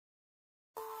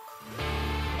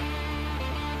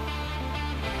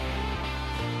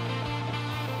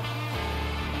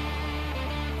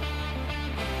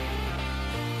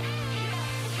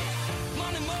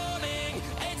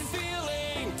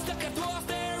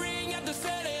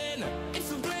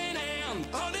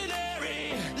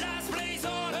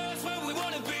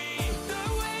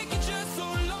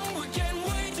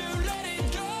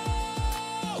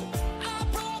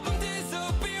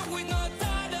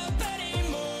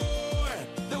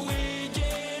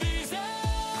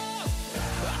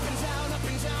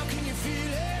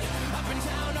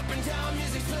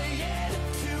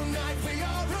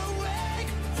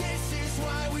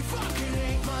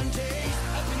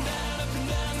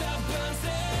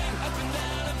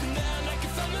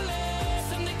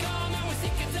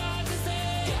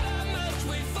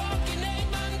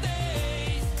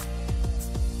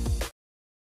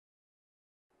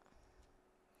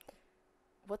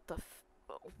What the f-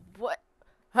 What?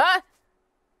 Huh?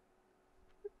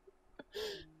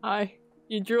 Hi.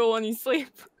 You drool when you sleep.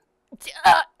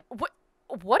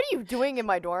 What are you doing in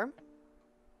my dorm?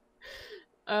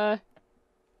 I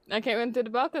came in through the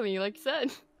balcony, like you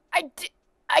said. I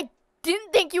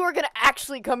didn't think you were gonna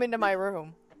actually come into my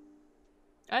room.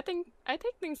 I take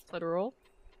things literal.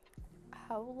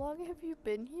 How long have you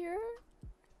been here?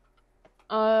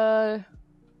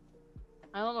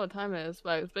 I don't know what time it is,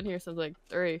 but I've been here since like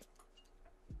 3.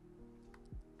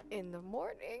 In the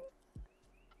morning?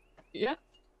 Yeah.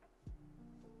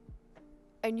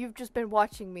 And you've just been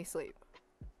watching me sleep?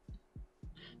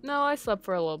 No, I slept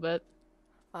for a little bit.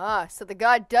 Ah, so the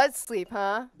god does sleep,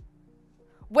 huh?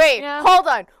 Wait, Yeah. hold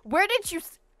on. Where did you...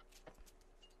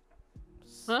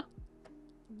 Huh?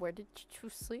 Where did you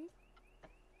sleep?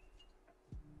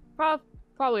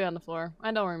 Probably on the floor.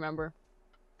 I don't remember.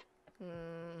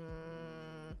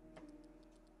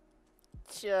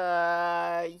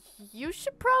 You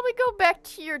should probably go back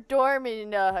to your dorm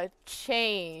and,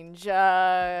 change.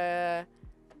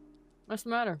 What's the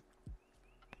matter?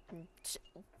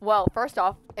 Well, first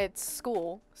off, it's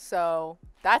school, so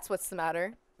that's what's the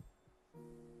matter.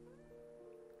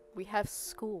 We have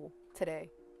school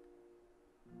today.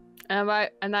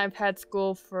 And I've had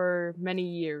school for many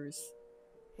years.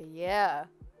 Yeah.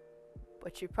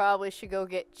 But you probably should go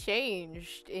get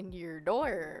changed in your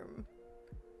dorm.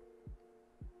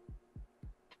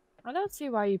 I don't see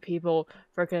why you people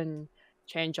frickin'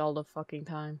 change all the fucking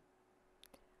time.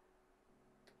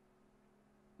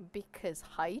 Because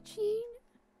hygiene?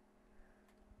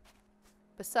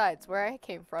 Besides, where I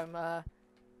came from,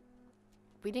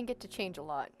 we didn't get to change a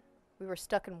lot. We were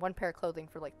stuck in one pair of clothing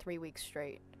for like 3 weeks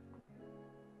straight.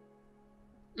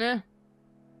 Eh.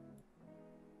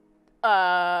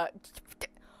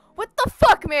 What the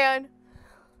fuck, man?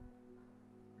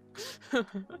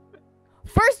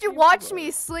 First you watched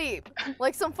me sleep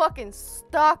like some fucking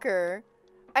stalker,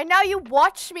 and now you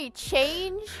watch me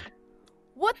change?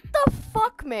 What the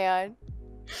fuck, man?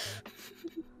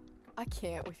 I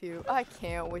can't with you. I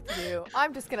can't with you.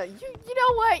 I'm just gonna... You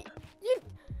know what?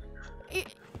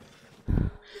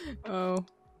 Oh,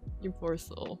 you poor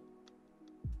soul.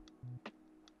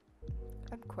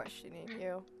 I'm questioning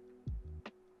you.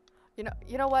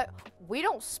 You know what? We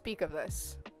don't speak of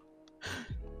this.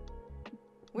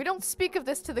 We don't speak of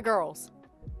this to the girls.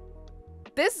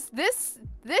 This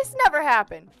never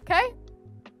happened, okay?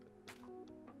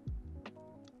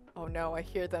 Oh no, I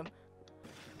hear them.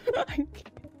 I can't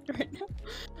right now.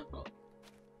 Oh.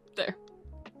 There.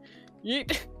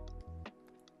 Yeet.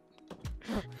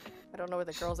 I don't know where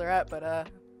the girls are at, but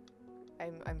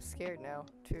I'm scared now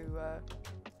to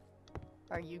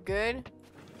Are you good?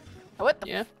 Oh, what the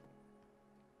Yeah.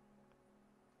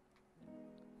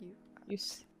 You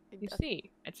You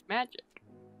see, it's magic.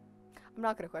 I'm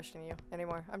not gonna question you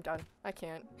anymore. I'm done. I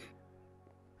can't.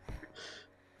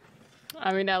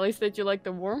 I mean, at least did you like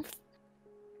the warmth?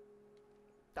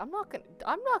 I'm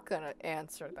not gonna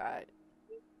answer that.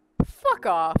 Fuck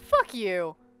off. Fuck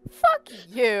you. Fuck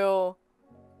you.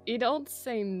 You don't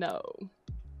say no.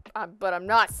 But I'm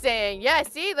not saying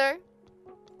yes either.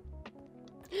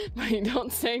 But you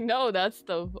don't say no, that's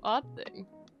the odd thing.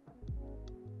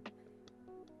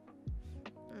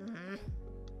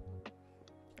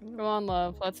 Come on,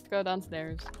 love. Let's go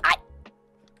downstairs.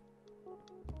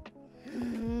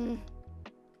 Come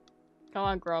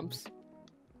on, Grumps.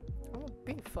 I'm gonna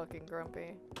be fucking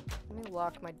grumpy. Let me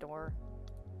lock my door.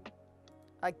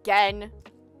 Again.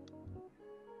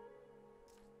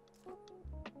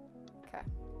 Okay.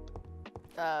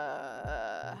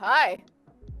 Hi.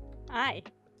 Hi.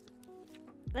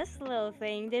 This little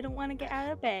thing didn't want to get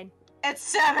out of bed. It's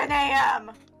 7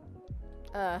 a.m.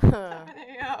 7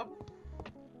 a.m.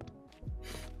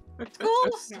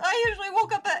 School's, I usually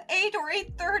woke up at 8 or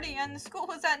 8:30 and the school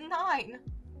was at 9.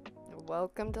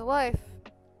 Welcome to life.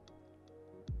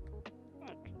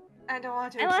 I don't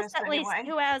want to I lost exist at least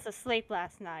anyway. 2 hours of sleep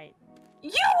last night.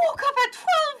 You woke up at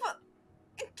 12!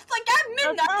 Like at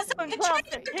midnight to from change 12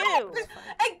 the to 2. doors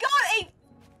and got a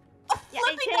Yeah,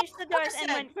 I flipping changed the doors and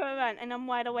person. went for a run, and I'm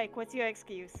wide awake. What's your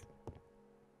excuse?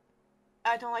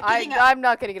 I don't like getting up. I'm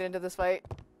not gonna get into this fight.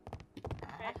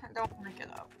 I don't want to get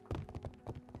up.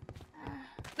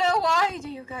 No, why do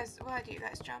you guys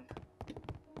jump?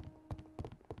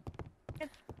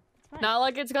 It's fine. Not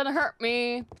like it's gonna hurt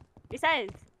me.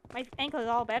 Besides, my ankle is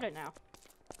all better now.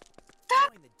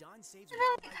 Join the Dawn Saves Really?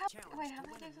 Wildlife How- Challenge wait, how to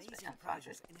many win days has amazing been?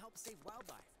 prizes and help save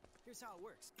wildlife. Here's how it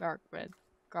works.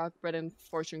 Garlic bread and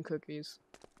fortune cookies.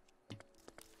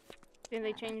 Did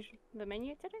they change the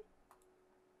menu today?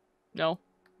 No.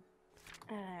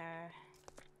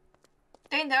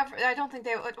 They never. I don't think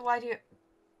they would. Why do you?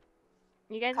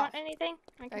 You guys want anything?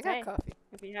 I can got pay coffee.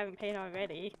 if you haven't paid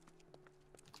already.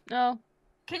 No.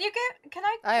 Can you get? Can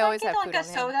I? I Can always get have like food a on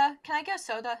hand. soda? Can I get a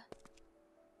soda?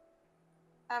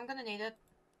 I'm gonna need it.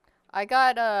 I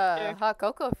got Sure. hot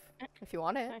cocoa if you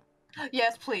want it.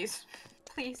 Yes, please.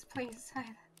 Please, please.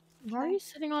 Why are you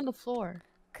sitting on the floor?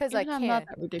 Cause I Even I'm not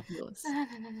can. that ridiculous. How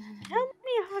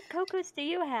many hot cocos do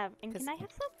you have? And can I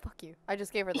have some? Fuck you. I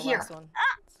just gave her the Here. last one.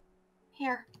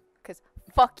 Here. Cause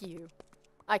fuck you.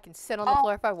 I can sit on the Oh.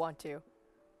 floor if I want to.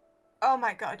 Oh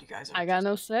my god, you guys are I got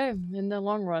no say in the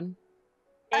long run.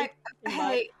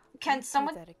 Hey, can do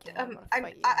someone? that again, I'm gonna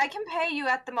fight you. I can pay you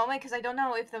at the moment because I don't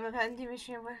know if the vending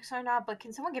machine works or not. But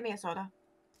can someone give me a soda?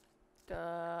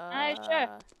 Sure.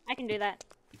 I can do that.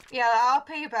 Yeah, I'll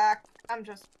pay you back. I'm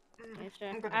just. Yeah, sure.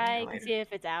 I'm gonna I pay you can later. see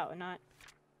if it's out or not.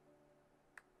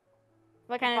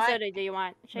 What kind of Fine. soda do you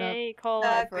want? Cherry, cola,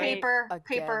 Never grape,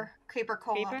 again. creeper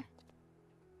cola. paper?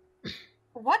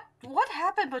 What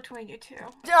happened between you two?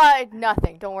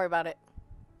 Nothing. Don't worry about it.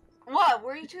 What?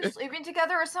 Were you two sleeping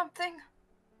together or something?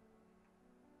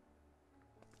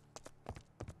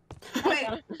 Wait,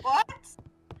 what?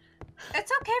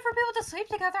 It's okay for people to sleep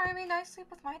together. I mean, I sleep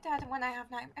with my dad when I have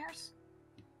nightmares.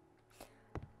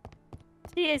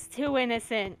 She is too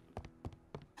innocent.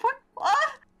 What?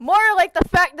 More like the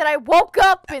fact that I woke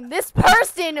up and this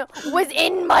person was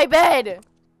in my bed.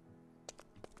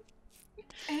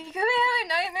 You could be having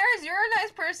nightmares. You're a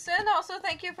nice person. Also,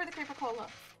 thank you for the creeper cola.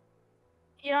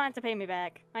 You don't have to pay me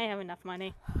back. I have enough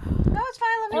money. No, it's fine.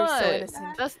 Let me. You were so What?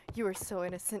 innocent. That's You were so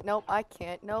innocent. Nope, I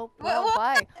can't. Nope. What- No, what-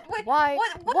 why? Wait, Why?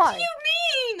 What Why? do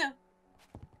you mean?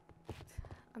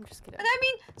 I'm just kidding. And I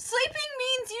mean, sleeping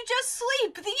means you just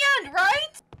sleep. The end,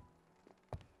 right?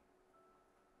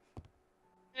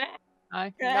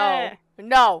 I. No.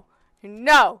 No.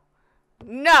 No.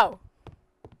 No.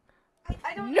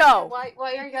 I don't No. understand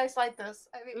why are you guys like this?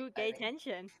 I mean, Ooh, gay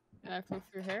tension. Can I flip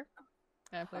your hair?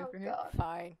 Can I flip your hair? God.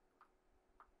 Fine.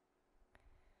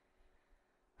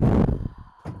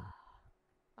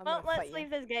 I'm Well, gonna let's fight you. leave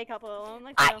this gay couple alone.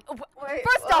 Let's I, go. Wait,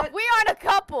 first off, we aren't a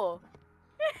couple.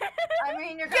 I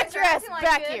mean, you're Get guys your are ass acting like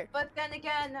back it, here. But then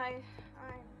again,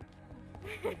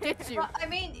 Get you. Well, I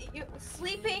mean, you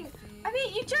sleeping. I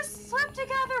mean, you just slept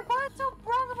together. What's so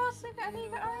wrong about sleeping? I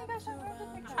mean, are you guys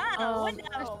romantic? Ah, Um,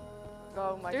 window.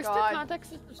 Oh my There's two god.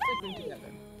 contexts of sleeping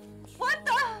together. What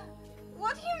the?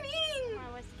 What do you mean? Come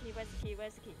on, where's the key? Where's the key?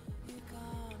 Where's the key?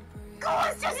 Go,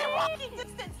 it's just in walking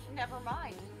distance. Never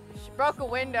mind. She broke a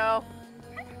window.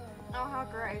 Oh, how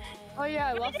great. Oh yeah,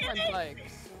 I lost my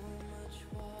bike.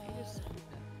 Just keep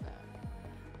that.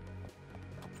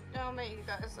 Don't make you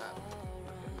guys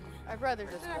I'd rather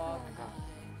just walk.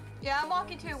 Yeah, I'm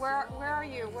walking too. Where are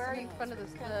you? Where are I'm you? in front of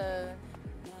the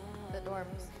dorms.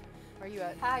 Where are you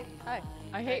at? Hi. Hi.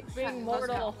 I hate being Let's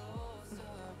go. mortal.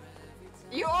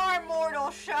 You are mortal.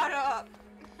 Shut up.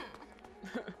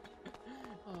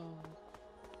 Oh.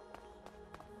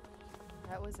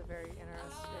 That was a very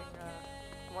interesting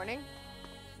morning.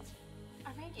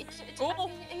 I mean, Oh. I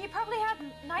mean, he probably had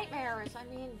nightmares. I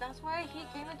mean, that's why he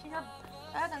came into your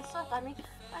bed and slept. I mean,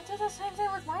 I did the same thing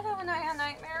with my dad when I had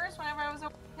nightmares. Whenever I was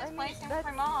over at his place and with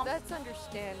my mom. That's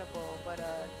understandable, but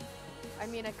I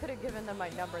mean, I could have given them my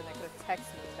number and they could have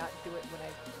texted me, not do it when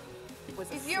I was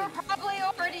asleep. If you were probably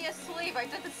already asleep, I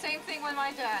did the same thing with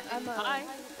my dad. I'm a, Hi.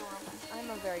 I'm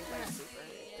a very light sleeper.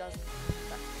 It doesn't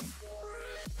affect me.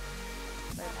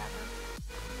 But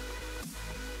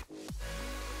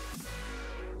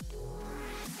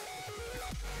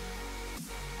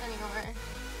Anyway.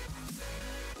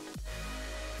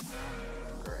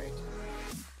 Great.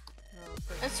 no,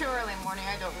 for- It's too early in the morning.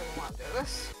 I don't really want to do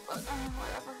this, but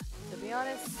whatever. to be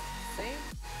honest, same.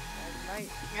 I might,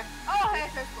 Yeah. Oh, hey,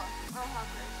 first one. Oh, how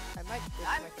great. I might ditch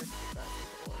my first two classes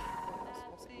or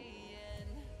we'll see.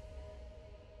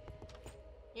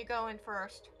 You go in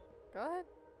first. Go ahead.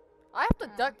 I have to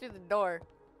duck through the door.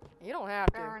 You don't have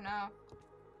Fair to. enough.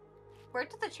 Where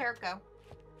did the chair go?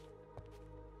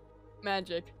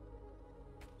 Magic.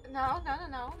 No.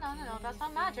 That's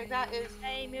not magic. That is.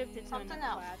 I moved it to Something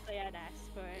another else. class, so I had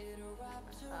asked for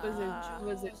it.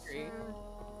 Was it great?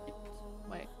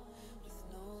 Wait.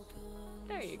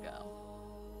 There you go.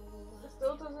 It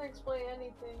still doesn't explain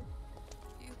anything.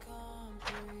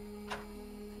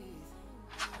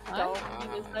 Don't.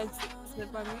 You decide to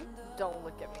sit by me? Don't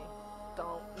look at me.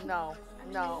 Don't. No.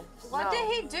 No. What no. did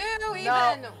he do even?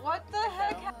 No. What the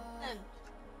heck happened?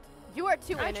 You are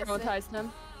too I innocent. traumatized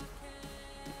him.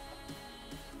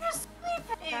 You're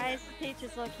sleeping! Guys, the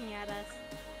teacher's looking at us.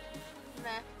 Meh.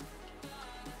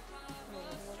 Oh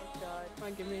my god.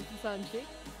 Wanna give me some sun cheek?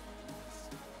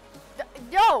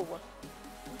 No!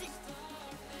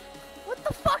 What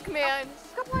the fuck, man?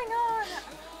 What's going on?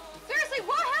 Seriously,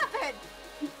 what happened?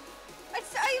 I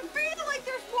feel like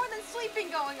there's more than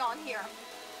sleeping going on here.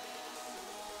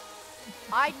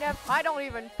 I don't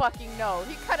even fucking know.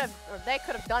 He could have, or they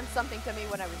could have done something to me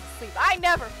when I was asleep. I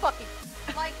never fucking.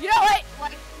 Like, you know what?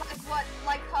 Like what?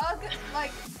 Like hug?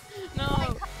 Like, No.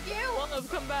 like hug you? One of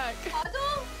them come back.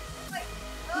 Cuddle? Like,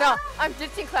 No, I'm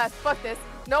ditching class. Fuck this.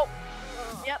 Nope.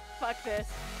 Yep, fuck this.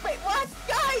 Wait, what?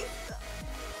 Guys!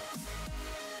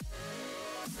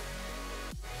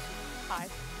 Hi.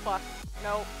 Fuck.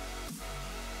 No.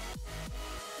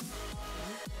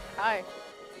 Hi.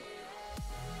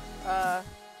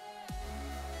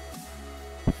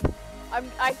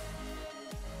 I.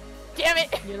 Damn it!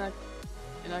 You're not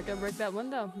gonna break that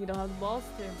window. You don't have the balls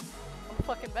to. I'm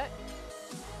fucking bet.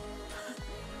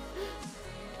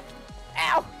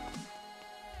 Ow!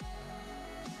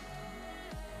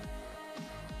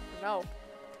 No.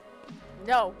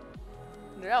 No.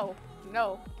 No.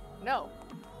 No. No.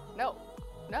 No.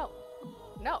 No.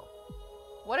 No.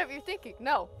 Whatever you're thinking.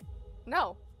 No.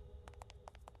 No.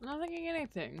 I'm not thinking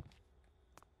anything.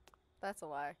 That's a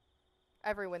lie.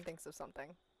 Everyone thinks of something.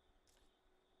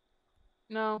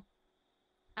 No.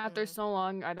 After so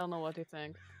long, I don't know what to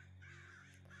think.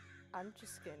 I'm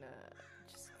just gonna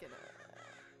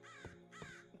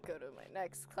go to my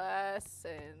next class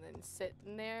and then sit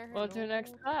in there. What's your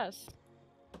next class?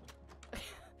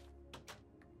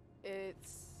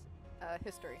 It's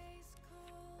history.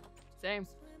 Same.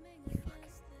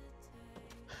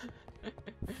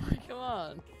 Come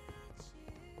on.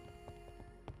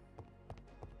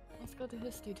 Let's go to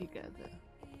history together.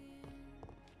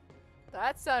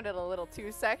 That sounded a little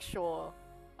too sexual.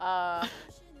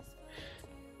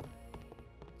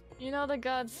 You know, the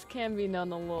gods can be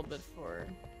known a little bit for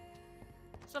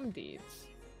some deeds.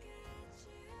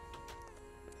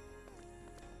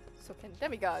 So can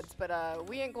demigods, but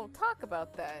we ain't gonna talk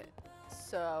about that.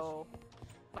 So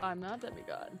I'm not a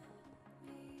demigod.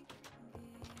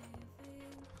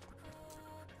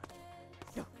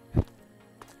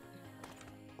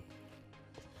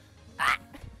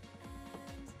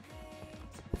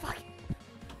 fuck.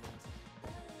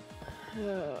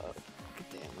 Oh,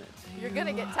 damn it. You're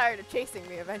gonna get tired of chasing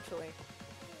me eventually.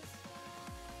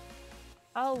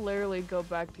 I'll literally go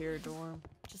back to your dorm.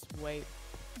 Just wait.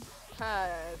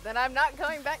 Then I'm not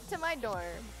going back to my dorm.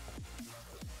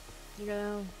 You're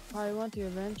gonna probably want to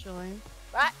eventually.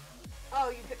 What?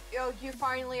 Oh, you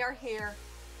finally are here.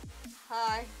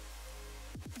 Hi.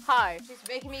 Hi. She's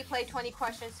making me play 20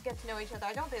 questions to get to know each other.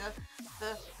 I don't think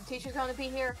the teacher's gonna be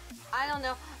here. I don't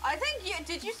know. I think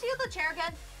did you steal the chair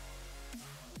again?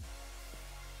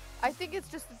 I think it's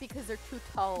just because they're too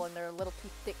tall and they're a little too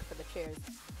thick for the chairs.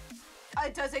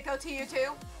 Does it go to you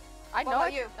too? I What know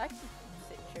about you? I can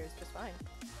sit in chairs just fine.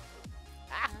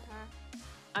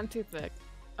 I'm too thick.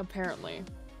 Apparently.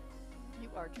 You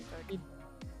are too thick.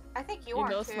 I think you You are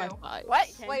know too. my thighs. What?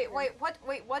 Wait,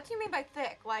 what do you mean by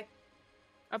thick? Like,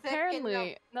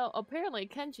 Apparently, apparently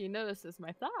Kenji notices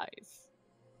my thighs.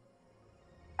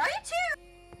 are you two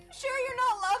sure you're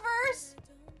not lovers?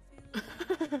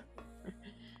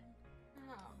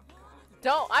 Oh, God.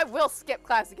 Don't. I will skip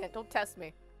class again. Don't test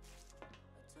me.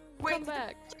 Wait, Come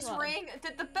back. did the Come on. ring?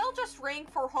 Did the bell just ring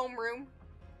for homeroom?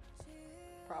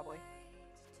 Probably.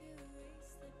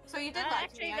 So you did like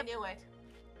Actually, me. I knew it.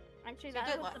 Actually, You that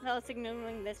did was what? the bell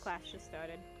signaling this class just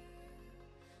started.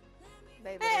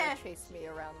 They literally chased me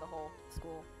around the whole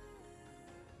school.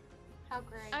 How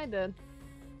great. I did.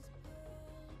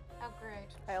 How great.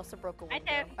 I also broke a I window.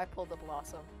 did. I pulled a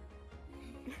blossom.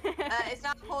 It's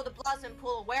not pull the blossom,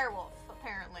 pull a werewolf,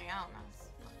 apparently. I don't know.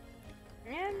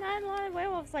 Yeah, not a lot of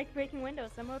werewolves like breaking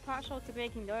windows. They're more partial to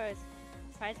breaking doors,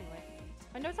 surprisingly.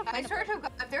 Windows are I fun to swear break. to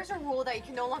God, if there's a rule that you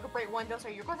can no longer break windows, are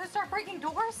you going to start breaking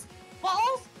doors?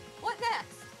 Walls? What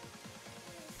next?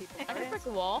 People I are. can break a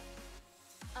wall.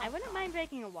 I wouldn't mind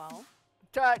breaking a wall.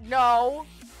 No.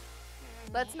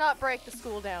 Let's not break the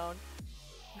school down.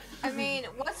 I mean,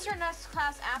 what's your next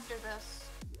class after this?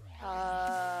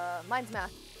 Mine's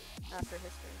math. After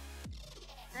history.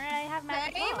 I have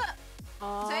math. Same?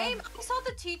 Aw. Same? I saw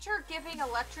the teacher giving a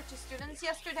lecture to students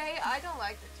yesterday. I don't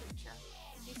like the teacher.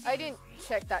 I didn't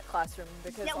check that classroom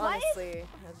because Yeah, why is- honestly,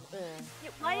 Yeah,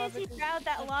 why Oh, is he because proud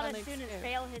that a it's lot of unexpected. students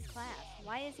fail his class?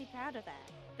 Why is he proud of that?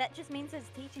 That just means his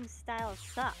teaching style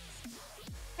sucks.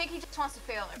 I think he just wants to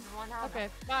fail everyone. I don't know. Okay,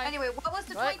 bye. Anyway, what was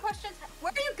the What? 20 questions?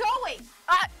 Where are you going?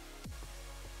 Ah!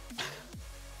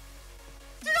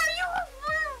 Dude, are you?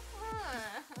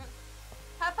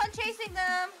 Have fun chasing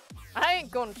them. I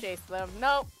ain't gonna chase them.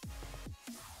 Nope.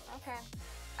 Okay.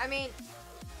 I mean,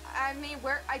 I mean,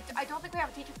 I don't think we have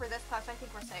a teacher for this class. I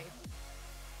think we're safe.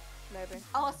 Maybe.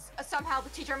 Unless somehow the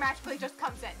teacher magically just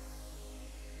comes in.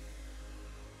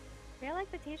 I feel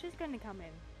like the teacher's gonna come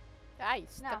in. Ah, you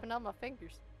stepping on my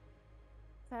fingers.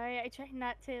 Sorry, I tried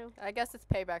not to. I guess it's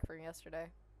payback from yesterday.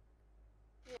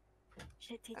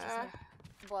 Shit, teacher's here.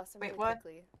 Bless him Wait, really what?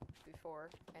 quickly before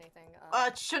anything.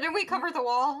 Shouldn't we cover the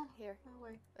wall? Here. Oh,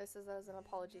 wait. This is as an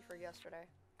apology for yesterday.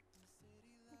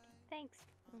 Thanks.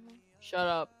 Shut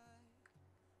up.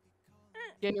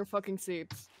 Get in your fucking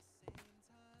seats.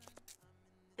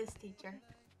 This teacher.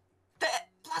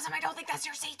 Blossom, I don't think that's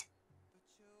your seat.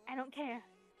 I don't care.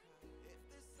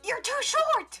 You're too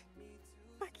short.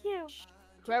 Fuck you.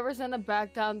 Whoever's in the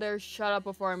back down there, shut up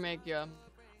before I make you.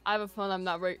 I have a phone, I'm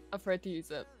not afraid to use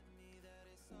it.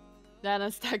 Then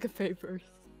a stack of papers.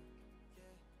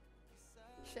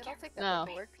 Shit, I'll take that No.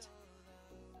 paperwork.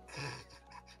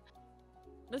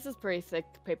 This is pretty thick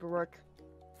paperwork.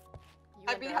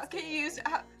 I mean, how can you use?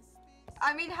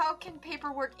 I mean, how can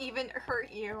paperwork even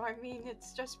hurt you? I mean,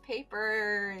 it's just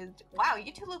paper. Wow,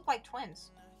 you two look like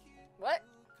twins. What?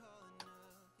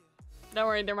 Don't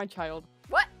worry, they're my child.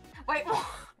 What? Wait.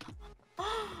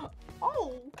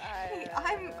 Oh, okay.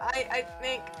 I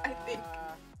think.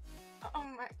 Oh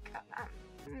my god.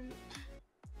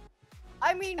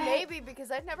 I mean, maybe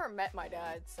because I've never met my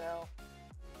dad, so.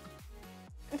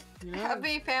 Yeah.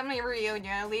 Happy family reunion.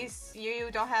 At least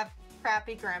you don't have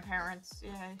crappy grandparents.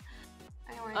 Yeah.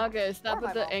 Anyway. Okay, stop Or with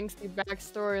my the mom. angsty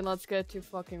backstory and let's get to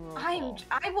fucking roll call.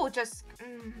 I will just.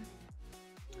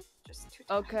 Just too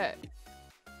tired. Okay.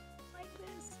 Like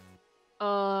this.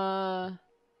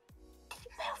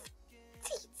 Mouth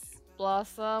teats.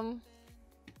 Blossom.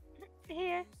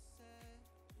 Here.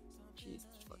 Jesus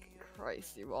fucking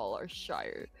Christ, you all are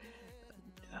shire.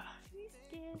 He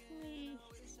scares me.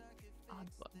 Odd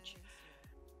bunch.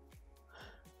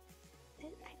 I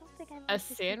don't think I've A met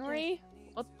this teacher. Sanri?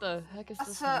 What the heck is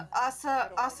this? one?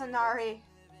 Asanari.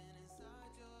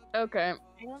 Okay.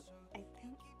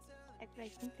 I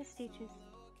think this teacher's.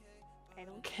 I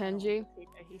don't. Kenji?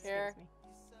 He Here. scares me.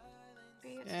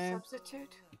 Be a Okay.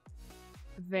 substitute.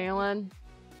 Valen.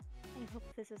 I hope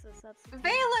this is a substitute.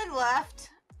 Valen left.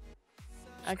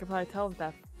 I could probably tell with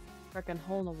that freaking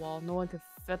hole in the wall. No one could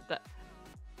fit that.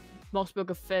 Most people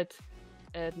could fit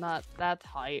it, not that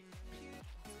height.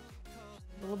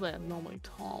 A little bit abnormally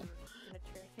tall.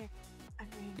 I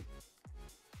mean,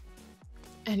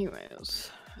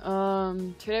 Anyways,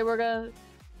 today we're gonna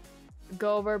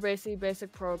go over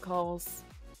basic protocols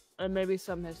and maybe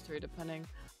some history depending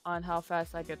on how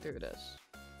fast I get through this.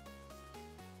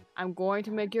 I'm going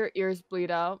to make your ears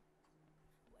bleed out,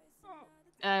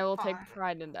 and I will take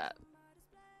pride in that.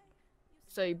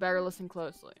 So you better listen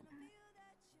closely.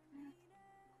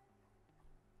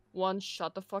 1,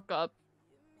 shut the fuck up.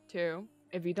 2,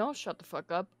 if you don't shut the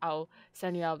fuck up, I'll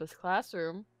send you out of this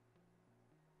classroom.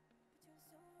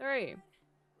 3,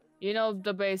 you know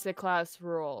the basic class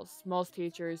rules. Most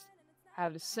teachers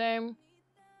have the same.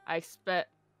 I expect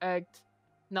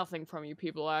nothing from you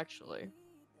people, actually.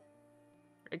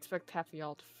 I expect half of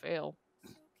y'all to fail.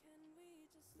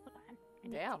 Hold on. I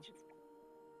need Damn. teachers.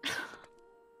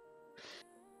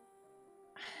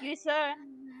 You sir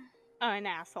are an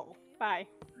asshole. Bye.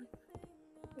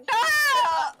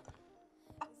 ah!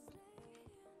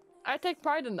 I take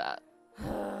pride in that.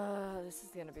 This is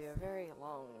gonna be a very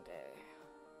long day.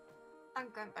 I'm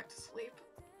going back to sleep.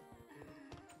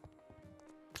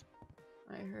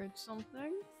 I heard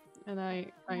something, and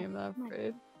I am not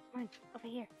afraid. Come on, over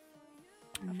here.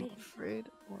 I'm not Okay. afraid.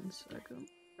 1 second.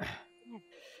 on.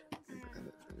 I'll grab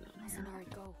it from down here.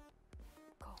 Sanari, go.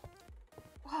 Go.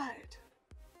 What?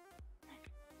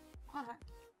 What?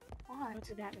 Go What?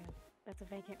 to that room. That's a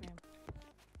vacant room.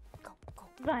 Go. Go.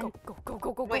 Run. Go. Go. Go.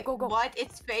 Go. Go. Wait, go. Go. what?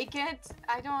 It's vacant?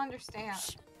 I don't understand.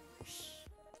 Shh. Shh.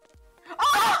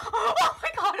 Ah! Oh my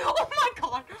god! Oh my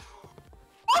god!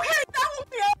 Okay, that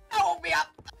won't be up! That won't be up!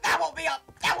 That won't be up!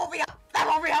 That won't be up! That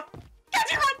won't be up!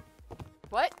 Get you run!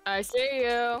 What? I see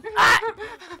you. Ah!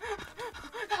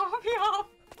 That won't be up!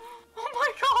 Oh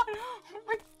my god! Oh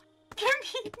my...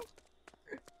 Kenji!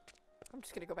 I'm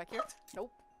just gonna go back here.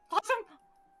 Nope. Blossom!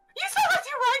 You saw that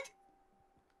too, right?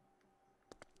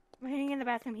 We're heading in the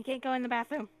bathroom. He can't go in the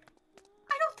bathroom.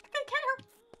 I don't think they care.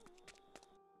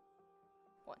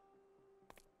 What?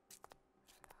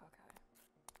 Okay.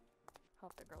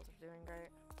 Hope the girls are doing great.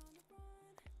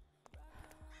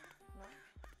 No.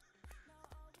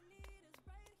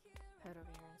 Head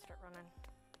over here and start running.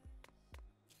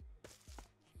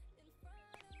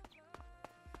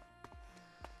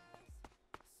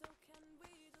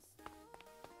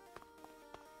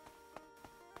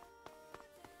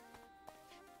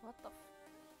 What the f-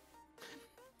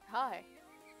 Hi.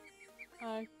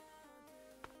 Hi.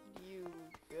 You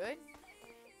good?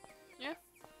 Yeah.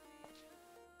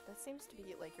 That seems to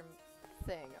be like your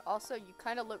thing. Also, you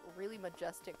kind of look really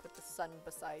majestic with the sun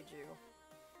beside you.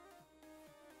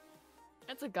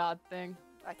 It's a god thing.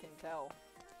 I can tell.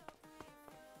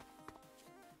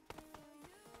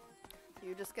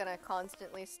 You just gonna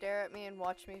constantly stare at me and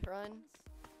watch me run?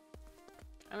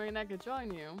 I mean, I could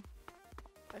join you.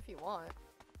 If you want.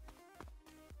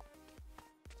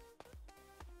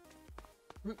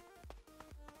 Please,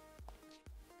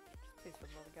 for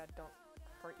the love of God, don't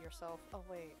hurt yourself. Oh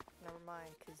wait, never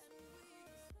mind, because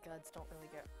gods don't really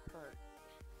get hurt.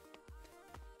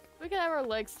 We can have our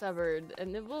legs severed,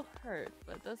 and it will hurt,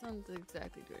 but it doesn't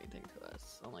exactly do anything to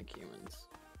us, unlike humans.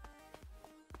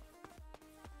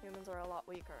 Humans are a lot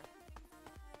weaker.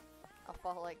 A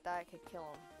fall like that could kill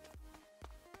them.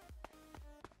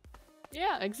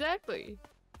 Yeah, exactly.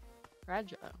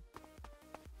 Fragile.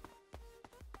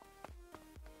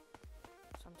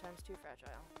 Sometimes too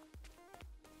fragile.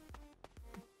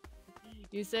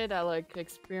 You say that like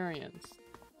experience.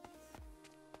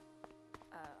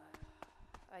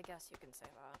 I guess you can say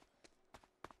that.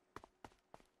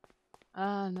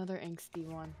 Ah, another angsty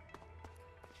one.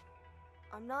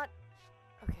 I'm not...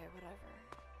 Okay, whatever.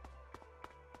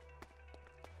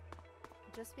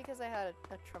 Just because I had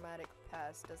a traumatic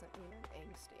past doesn't mean I'm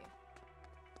angsty.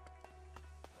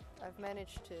 I've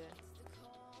managed to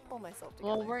pull myself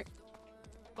together.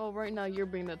 Well, right now you're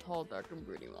being the tall, dark, and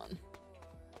brooding one.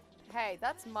 Hey,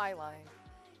 that's my line.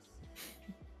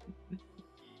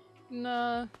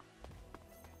 Nah.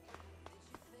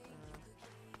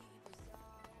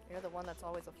 You're the one that's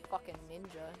always a fucking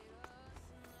ninja.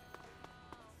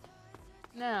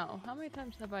 Now, how many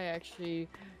times have I actually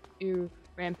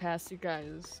ran past you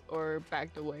guys or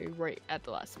backed away right at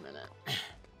the last minute? I have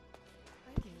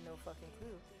no fucking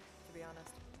clue, to be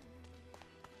honest.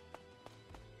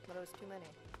 But it was too many.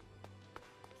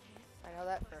 I know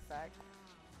that for a fact.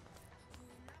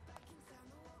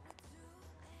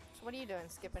 So what are you doing?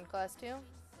 Skipping class too?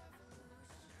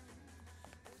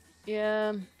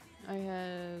 Yeah, I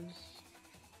had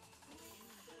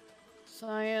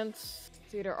science,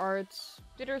 theater arts.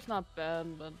 Theater's not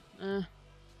bad, but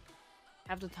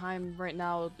half the time right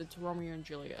now it's Romeo and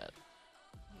Juliet.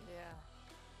 Yeah.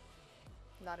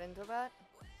 Not into that?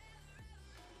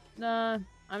 Nah,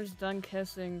 I'm just done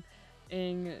kissing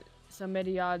in some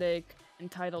idiotic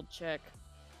entitled chick.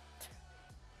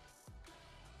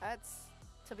 That's,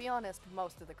 to be honest,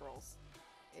 most of the girls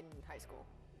in high school.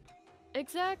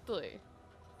 Exactly.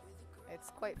 It's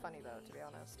quite funny though, to be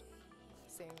honest.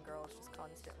 Seeing girls just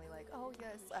constantly like, oh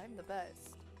yes, I'm the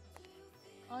best.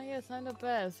 Oh yes, I'm the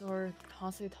best, or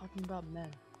constantly talking about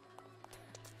men.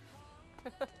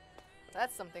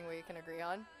 That's something we can agree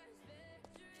on.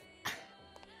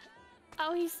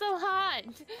 Oh, he's so hot!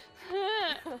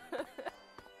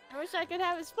 I wish I could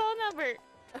have his phone number!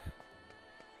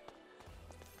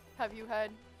 Have you had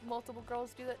multiple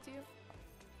girls do that to you?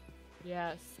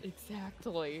 Yes,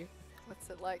 exactly. What's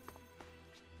it like?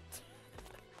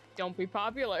 Don't be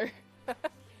popular. To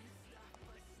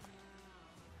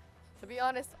be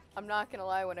honest, I'm not gonna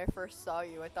lie, when I first saw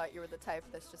you, I thought you were the type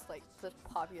that's just like the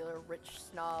popular rich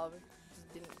snob,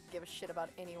 just didn't give a shit about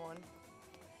anyone.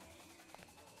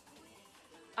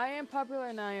 I am popular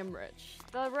and I am rich.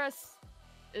 The rest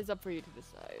is up for you to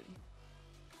decide.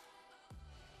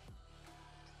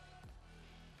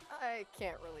 I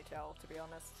can't really tell, to be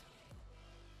honest.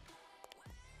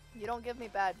 You don't give me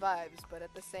bad vibes, but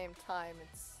at the same time,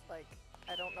 it's like,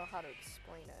 I don't know how to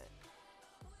explain it.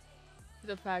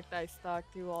 The fact that I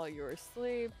stalked you while you were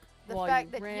asleep, The while fact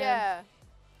you that, ran. yeah,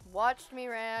 watched me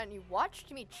ran, you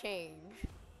watched me change.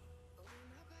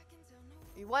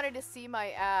 You wanted to see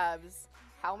my abs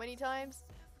how many times?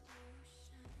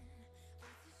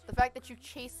 The fact that you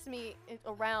chased me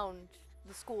around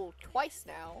the school twice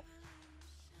now.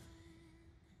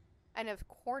 And have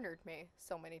cornered me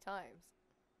so many times.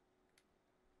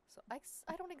 So I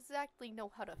don't exactly know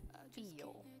how to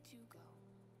feel.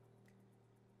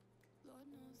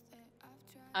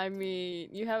 I mean,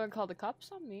 you haven't called the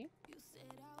cops on me.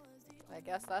 I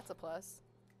guess that's a plus.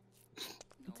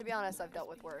 To be honest, I've dealt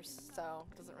with worse, so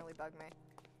it doesn't really bug me.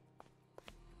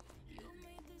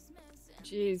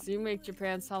 Jeez, you make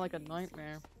Japan sound like a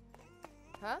nightmare.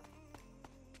 Huh?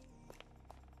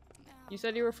 You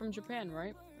said you were from Japan,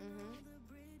 right? Mm-hmm.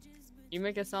 You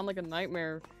make it sound like a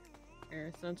nightmare,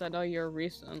 since I know you're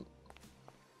recent.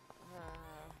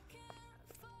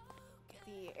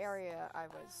 The area I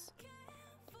was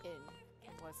in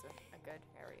wasn't a good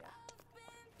area.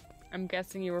 I'm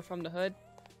guessing you were from the hood?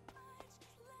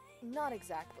 Not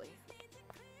exactly.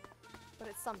 But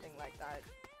it's something like that.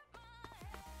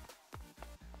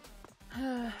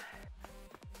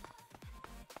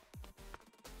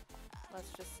 Let's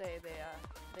just say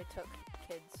they took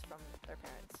kids from their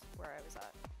parents where I was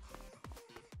at.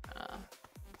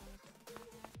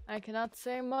 I cannot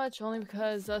say much, only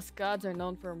because us gods are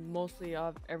known for mostly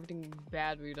of everything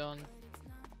bad we've done.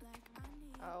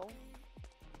 Oh?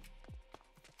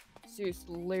 Zeus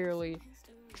literally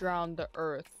drowned the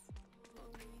earth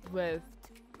with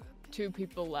 2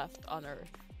 people left on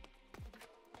earth.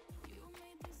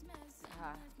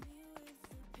 Ah.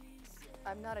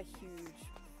 I'm not a huge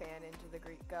fan into the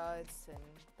Greek gods and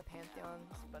the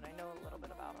pantheons, but I know a little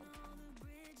bit about them.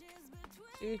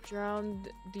 Zeus drowned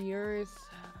the earth.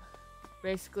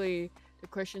 Basically, the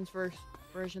Christians' first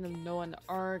version of Noah and the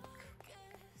Ark.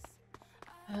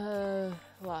 A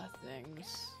lot of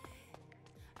things.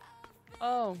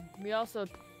 Oh, we also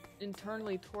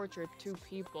internally tortured 2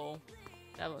 people.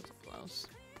 That was close.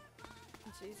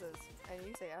 Jesus, and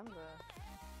you say I'm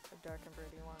the dark and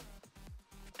broody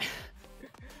one.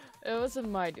 It wasn't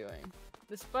my doing,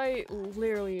 despite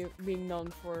literally being known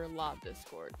for a lot of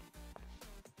discord.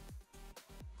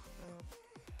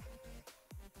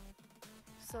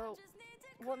 So,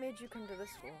 what made you come to this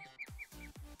school?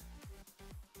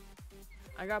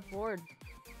 I got bored.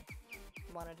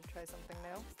 Wanted to try something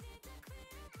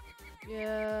new?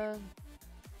 Yeah,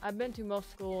 I've been to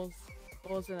most schools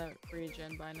in the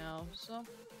region by now, so.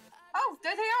 Oh,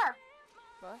 there they are!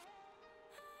 What?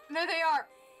 There they are!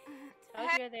 Oh,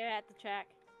 you're there at the track.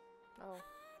 Oh.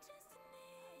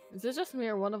 Is it just me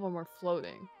or one of them are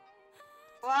floating?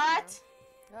 What?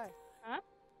 Hi.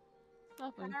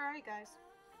 Nothing. How are you guys?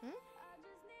 Hmm?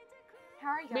 How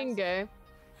are you guys? Being gay.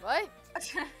 What?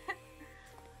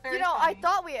 Very You know, I funny.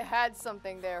 thought we had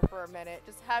something there for a minute,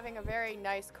 just having a very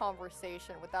nice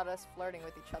conversation without us flirting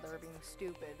with each other or being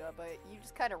stupid, but you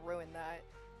just kind of ruined that.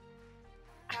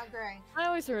 How great. I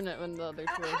always ruin it when the other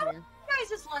 2 how- are here.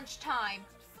 Guys, it's lunchtime.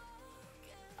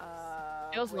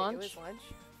 It was wait, lunch? It was lunch?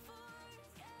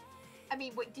 I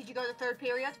mean, wait, did you go to 3rd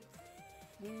period?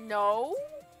 No?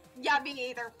 Yeah, me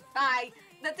either. Bye.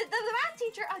 The math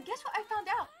teacher, guess what I found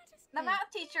out? The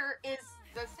math teacher is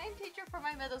the same teacher from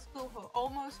my middle school who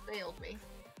almost failed me.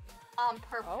 On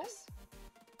purpose.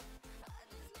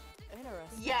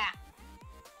 Interesting. Yeah.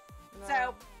 No.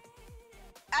 So,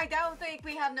 I don't think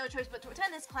we have no choice but to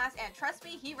attend this class, and trust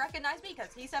me, he recognized me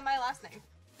because he said my last name.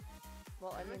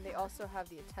 Well, I mean, they also have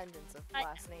the attendance of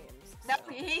last names. No,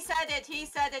 so- he said it. He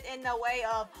said it in the way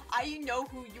of, I know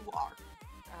who you are.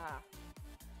 Ah.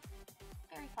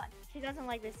 Very fun. She doesn't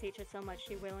like this teacher so much,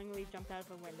 she willingly jumped out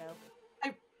of a window.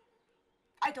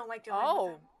 I don't like doing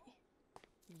Oh!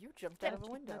 You jumped out of a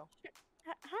window.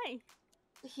 Hi.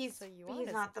 He's So you he's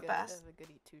are not the best. As a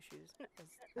goody two shoes.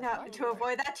 No, to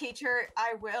avoid that teacher,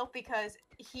 I will, because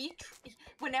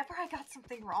whenever I got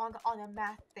something wrong on a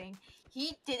math thing,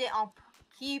 he did it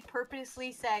he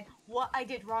purposely said what I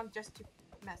did wrong just to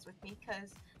mess with me,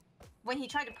 because when he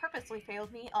tried to purposely fail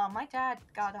me, my dad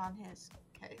got on his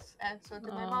case, and so did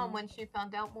my mom when she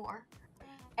found out more.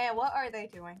 And what are they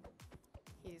doing?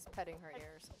 He's petting her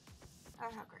ears. Oh,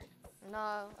 how great.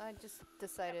 No, I just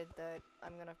decided that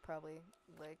I'm gonna probably,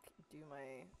 like, do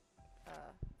my,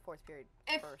 4th period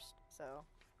first, so.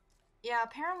 Yeah,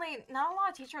 apparently not a lot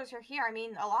of teachers are here. I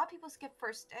mean, a lot of people skip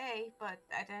first day, but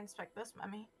I didn't expect this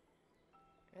many.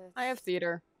 I have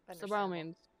theater, so by all understandable.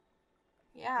 means.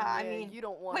 Yeah, I mean, you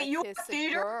don't want wait, to you kiss have a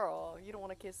theater? girl. You don't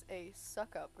want to kiss a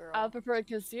suck-up girl. I'll prefer to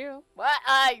kiss you. What?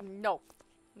 No.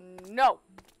 No.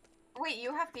 wait,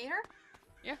 you have theater?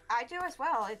 Yeah. I do as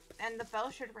well, and the bell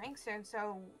should ring soon,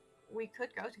 so we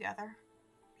could go together.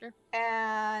 Sure.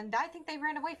 And I think they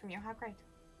ran away from you. How great.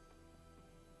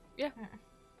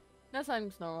 That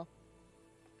sounds normal.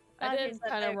 It's I obvious did that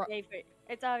kind they're of. gay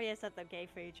for- It's obvious that they're gay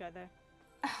for each other.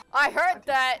 I heard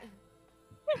that.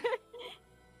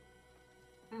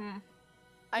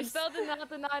 I still did not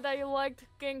deny that you liked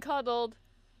getting cuddled.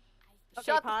 Okay,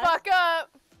 Shut pause. the fuck up.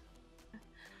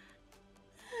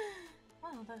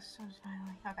 Oh, that's so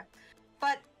smiling. Okay.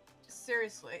 But,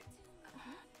 seriously.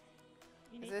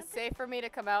 You Is need it something? safe for me to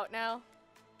come out now?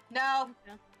 No.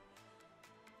 No.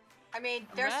 I mean,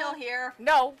 they're still here.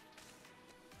 No.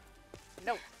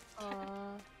 No.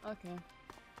 Okay.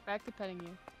 Back to petting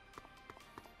you.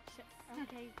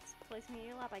 Okay, just place me in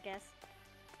your lap, I guess.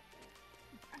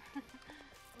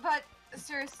 But,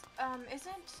 serious,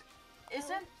 isn't,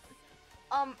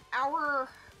 our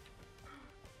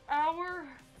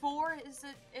 4, isn't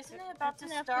it about That's to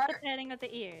enough start? with the petting of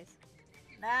the ears.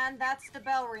 Man, that's the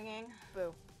bell ringing.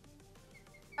 Boo.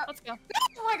 Let's go.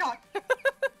 Oh my god!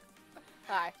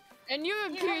 Hi. And you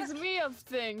You accuse have a- me of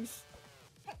things.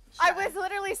 I was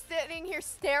literally sitting here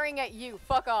staring at you.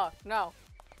 Fuck off. No.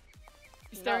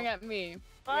 You're staring No. at me.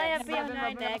 Well, I Yeah, have you haven't BO9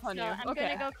 rubbed it next, off on so you. I'm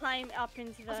Okay. gonna go climb up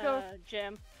into Let's the go.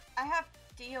 gym. I have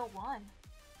DO1.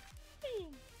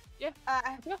 Yeah.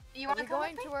 Yeah. You Are want we to go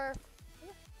going with me? to our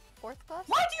 4th class?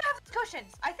 Why do you have those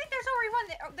cushions? I think there's already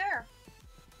one there.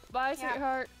 Bye, Yeah.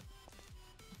 sweetheart.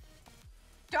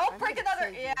 Don't I'm break gonna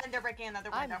another. kill you. Yeah, and they're breaking another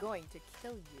I'm window. going to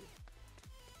kill you.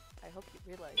 I hope you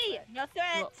realize Hey, that. no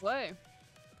threats! What way?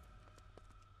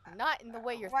 Not in the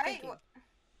way you're Why- thinking.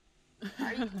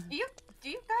 Are you, do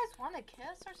you guys want to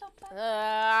kiss or something?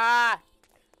 Ah!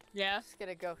 Yeah. Just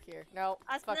gonna go here. No.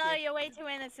 Us, Fuck no, you. you're way too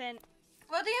innocent.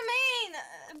 What do you mean?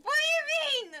 What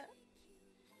do you mean?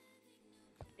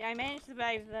 Yeah, I managed to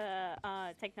buy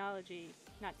the technology,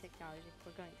 not technology,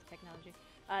 we're going to technology,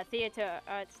 theater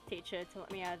arts teacher to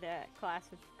let me out of the class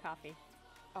with coffee.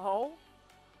 Oh?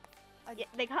 Yeah,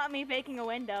 they caught me baking a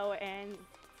window and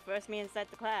forced me inside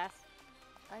the class.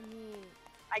 I mean,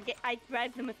 I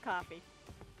bribed them with coffee.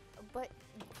 but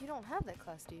you don't have that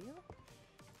class, do you?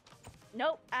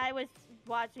 Nope, I was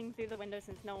watching through the window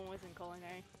since no one was in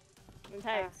culinary. The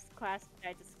entire class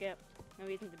tried to skip. No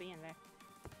reason to be in there.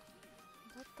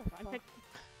 What the I fuck? picked...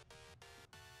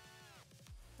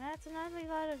 That's an oddly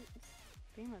lot of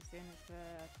female students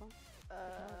for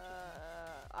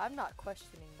I'm not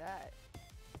questioning that.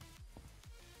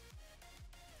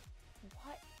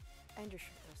 What? And your shirt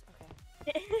was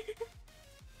okay.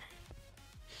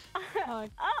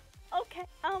 Okay,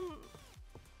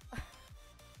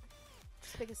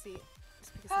 Just pick a seat.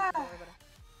 Just pick a seat. Don't worry about it.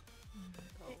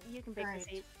 Oh. you can pick your Great.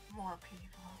 seat. More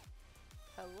people.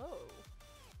 Hello.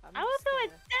 I'm I will just throw a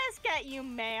gonna- desk at you,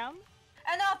 ma'am.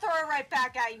 And I'll throw it right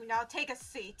back at you now. Take a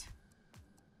seat.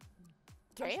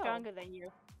 I'm Damn. stronger than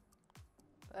you.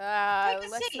 Take a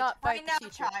Let's seat not right fight now, the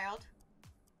teacher. child.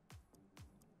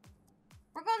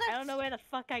 We're gonna. I don't know where the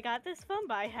fuck I got this from,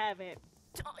 but I have it.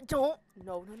 Don't.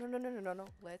 No.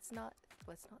 Let's not.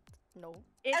 No.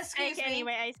 It's Excuse fake me?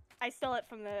 anyway. I stole it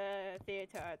from the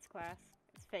theater arts class.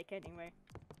 It's fake anyway.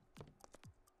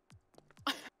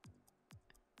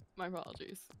 My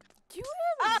apologies. Do you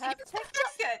Ah, even have you tech?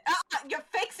 fix it. You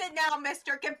fix it now,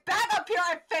 mister. Get back up here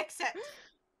and fix it.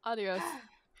 Adios.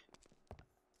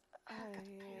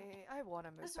 I want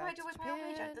to move This is what I back do to with my own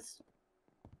Japan. paycheck. This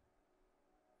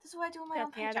is what I do with my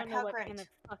own Trust me, I paycheck. don't know How what great. kind of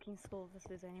fucking school this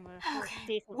is anymore. It was Okay.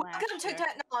 decent last Welcome to year.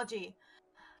 technology.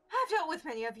 I've dealt with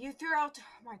many of you throughout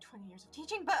my 20 years of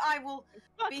teaching, but I will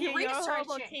Fuck be you, you're a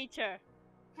horrible researching. teacher.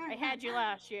 I had you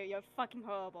last year. You're fucking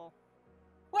horrible.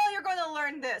 Well, you're going to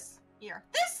learn this year.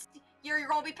 This year, you're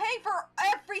going to be paying for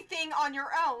everything on your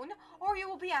own, or you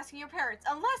will be asking your parents.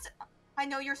 Unless I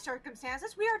know your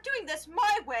circumstances, we are doing this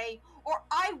my way, or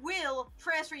I will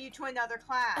transfer you to another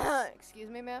class. Excuse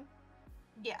me, ma'am.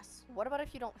 Yes. What about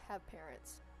if you don't have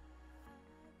parents?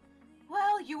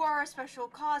 Well, you are a special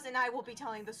cause, and I will be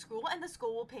telling the school, and the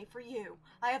school will pay for you.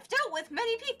 I have dealt with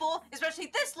many people, especially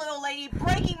this little lady,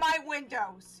 breaking my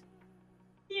windows.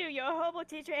 You're a horrible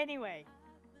teacher anyway.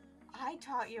 I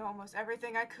taught you almost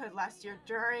everything I could last year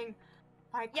during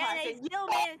my Yeah, class. and I and you- still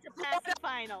managed to pass the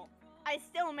final. I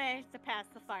still managed to pass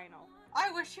the final.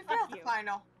 I wish you Fuck failed the you.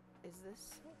 final. Is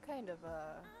this some kind of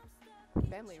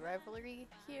family rivalry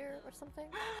here or something?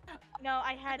 No,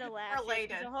 I had a last year. She's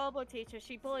Related. a horrible teacher.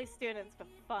 She bullies students for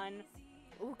fun.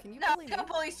 Ooh, can you No, bully I me? don't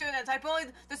bully students. I bully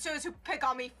the students who pick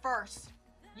on me first.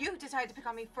 You decided to pick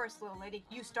on me first, little lady.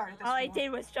 You started this All I war. did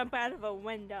was jump out of a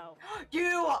window.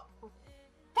 You!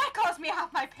 That cost me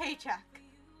half my paycheck.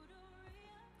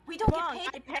 We don't Wrong, get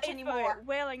I paid much paid anymore. for it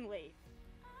willingly.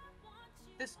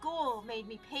 The school made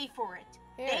me pay for it.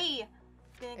 Here. They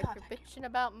didn't If you're contact me. bitching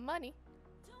about money,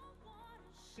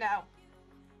 No.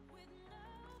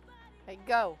 hey,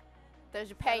 go. There's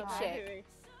your paycheck. Autobiography.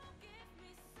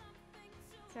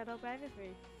 It's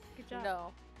autobiography. Good job.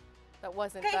 No, that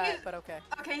wasn't Okay, that, you- but okay.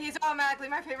 Okay, he's automatically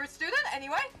my favorite student.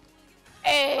 Anyway.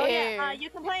 Hey! Oh yeah, you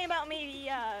complain about me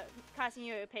costing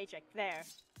you a paycheck. There.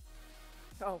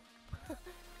 Oh.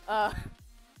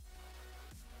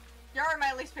 You're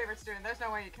my least favorite student. There's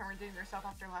no way you can redeem yourself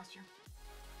after last year.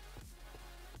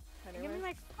 Give me Anyways.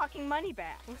 my fucking money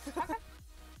back.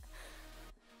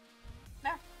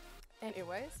 No.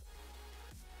 Anyways.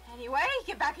 Anyway,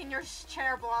 get back in your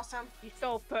chair, Blossom. You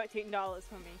stole $13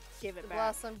 from me. Give it back.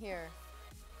 Blossom here.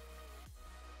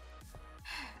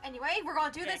 Anyway, we're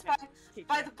gonna do this Teacher.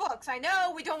 by the books. I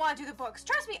know we don't want to do the books.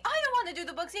 Trust me, I don't want to do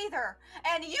the books either.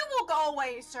 And you will go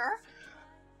away, sir.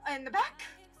 In the back.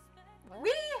 What?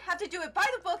 We have to do it by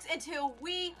the books until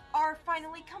we are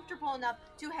finally comfortable enough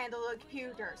to handle the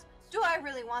computers. Do I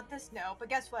really want this? No. But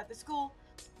guess what? The school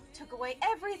took away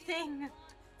everything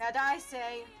that I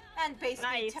say and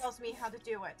basically Nice. tells me how to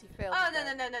do it. You failed. Oh, at no,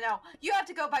 that. no, no, no, no. You have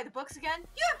to go by the books again.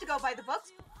 You have to go by the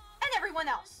books. And everyone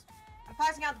else. I'm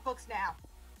passing out the books now.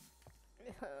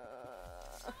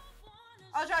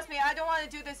 Oh, trust me, I don't want to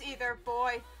do this either,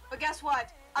 boy. But guess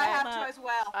what? I have to as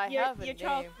well. I have a your name.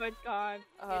 childhood's gone.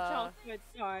 Your childhood's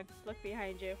gone. Look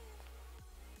behind you.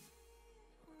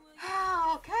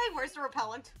 Okay, where's the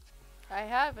repellent? I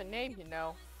have a name, you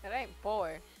know. It ain't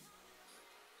boy.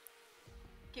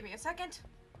 Give me a second.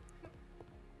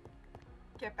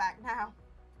 Get back now.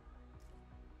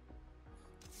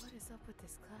 What is up with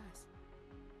this class?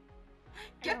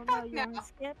 Get back You now. wanna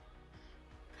skip?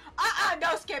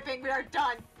 No skipping. We are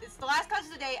done. It's the last class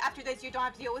of the day. After this, you don't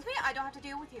have to deal with me. I don't have to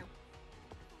deal with you.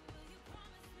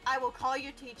 I will call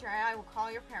your teacher and I will call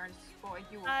your parents. Boy,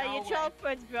 you will go Your away.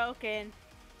 childhood's broken.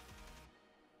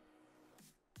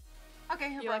 Okay,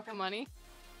 who You broke like the them? money?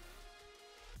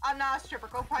 I'm not a stripper.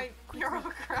 Go find your own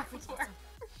craftware.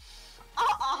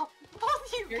 Both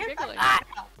of you, You're get giggling. back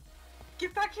now.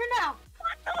 Get back here now.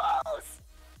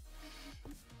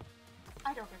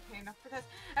 I don't get paid enough for this.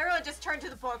 Everyone just turn to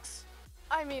the books.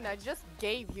 I mean, I just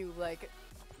gave you, like,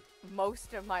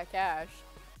 most of my cash.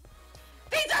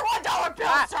 These are $1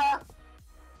 bills, sir!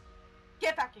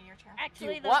 Get back in your chair.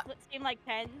 Actually, You those what? seem like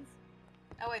pens.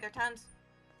 Oh wait, they're tens.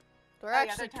 They're Oh, yeah,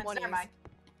 actually they're 20s. Never mind.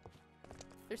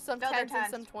 There's some No, they're 10s and 10s.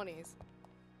 some 20s.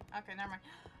 Okay, never mind.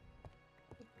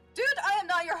 Dude, I am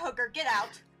not your hooker. Get out.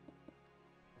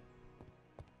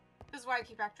 This is why I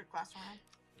keep extra class around.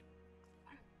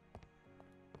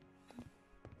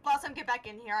 Blossom, get back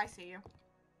in here. I see you.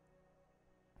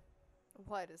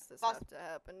 Why does this Boss- have to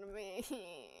happen to me?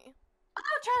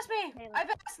 Oh, trust me. Hey, I've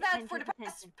asked that for the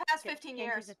attention. past Get 15 Kenji's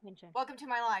years. attention. Welcome to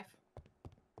my life.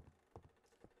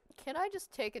 Can I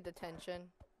just take a detention?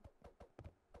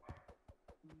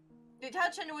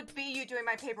 Detention would be you doing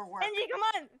my paperwork. Kenji, come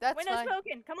on! That's Window's fine.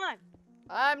 broken. Come on.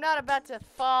 I'm not about to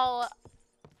fall.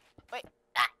 Wait.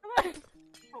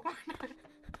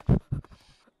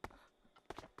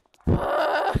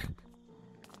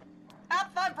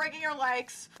 Have fun breaking your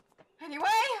legs. Anyway,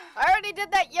 I already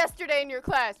did that yesterday in your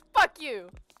class. Fuck you.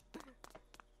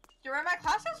 you were in my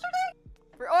class yesterday?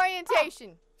 For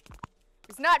orientation. It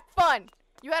was not fun.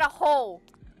 You had a hole.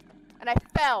 And I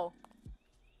fell.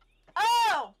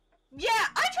 Oh! Yeah,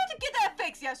 I tried to get that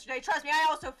fixed yesterday. Trust me, I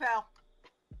also fell.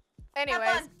 Anyways,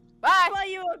 fun. bye. While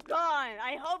you were gone,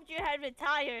 I hoped you had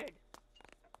retired.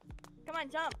 Come on,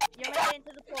 jump. You're right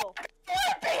into the pool.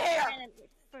 Get me here! And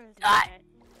first Ah.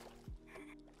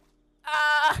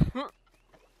 minute.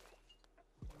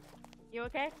 You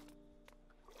okay?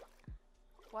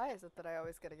 Why is it that I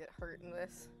always gotta get hurt in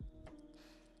this?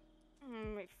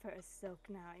 My first soak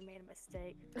now. I made a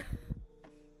mistake.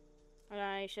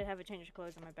 I should have a change of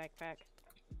clothes in my backpack.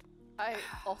 I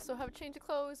also have a change of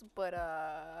clothes, but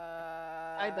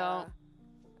I don't.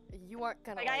 You aren't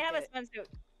gonna Like, like I have it. a swimsuit.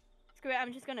 Screw it,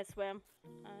 I'm just gonna swim.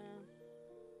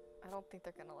 I don't think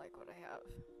they're gonna like what I have.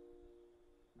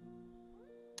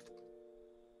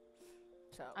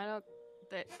 So, I don't.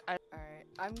 alright,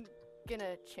 I'm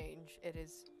gonna change. It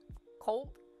is cold,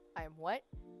 I am wet,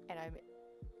 and I'm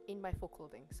in my full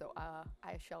clothing. So,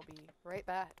 I shall be right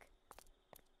back.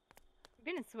 I'm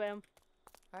gonna swim.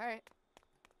 Alright.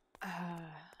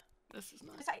 This is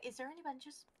not. Is there any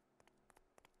benches?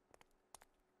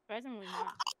 Surprisingly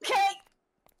not. Okay!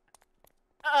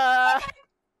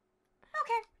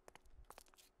 Okay.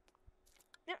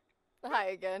 Hi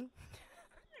again.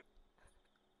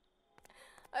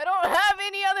 I don't have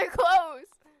any other clothes.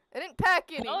 I didn't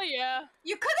pack any. Oh yeah.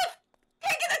 You could have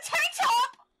taken a tank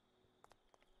top!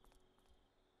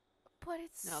 But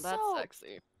it's Now that's so...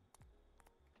 sexy.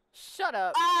 Shut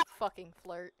up, fucking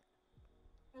flirt.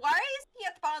 Why is he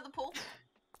at the bottom of the pool?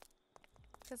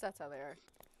 Because that's how they are.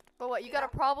 But what, you got a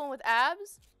problem with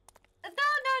abs? No,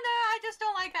 I just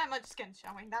don't like that much skin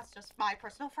showing. That's just my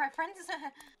personal preference.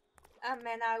 And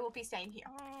I will be staying here.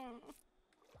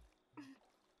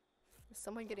 Is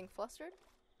someone getting flustered?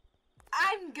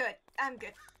 I'm good. I'm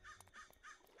good.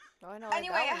 Oh, I know.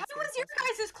 Anyway, how was your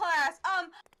guys' class?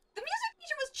 The music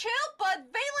teacher was chill, but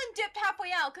Valen dipped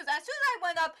halfway out, because as soon as I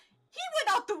went up, he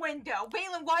went out the window.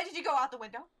 Valen, why did you go out the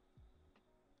window?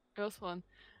 It was fun.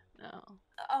 No.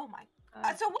 Oh my.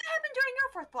 So what happened during your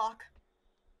fourth block?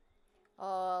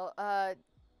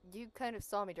 You kind of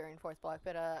saw me during fourth block,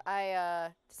 but I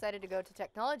decided to go to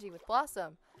technology with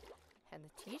Blossom, and the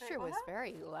teacher was what?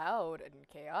 very loud and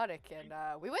chaotic, and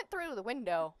we went through the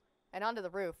window and onto the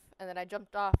roof, and then I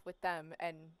jumped off with them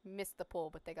and missed the pool,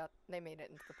 but they made it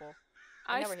into the pool.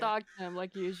 I never hit. stalked him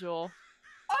like usual.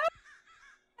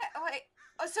 Wait,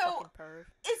 so Fucking perv.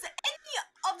 is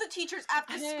any of the teachers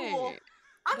after school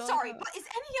I'm Don't sorry, know. but is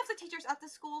any of the teachers at the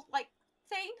school like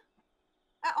sane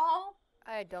at all?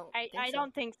 I don't. I think so.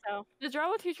 don't think so. The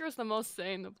drama teacher is the most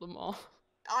sane of them all.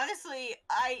 Honestly,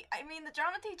 I mean the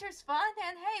drama teacher's fun,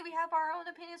 and hey, we have our own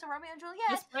opinions of Romeo and Juliet.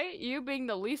 Despite you being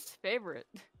the least favorite.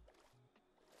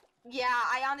 Yeah,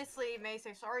 I honestly may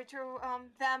say sorry to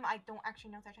them. I don't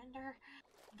actually know their gender,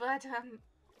 but Sexy.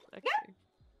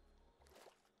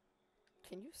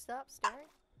 Can you stop staring?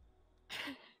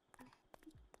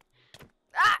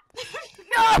 Ah!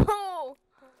 No!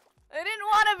 I didn't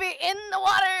want to be in the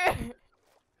water.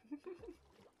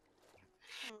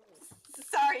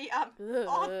 sorry, all Ugh.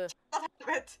 of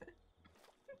it.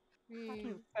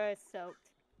 Fucking fur soaked.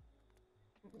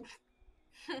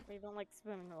 We don't like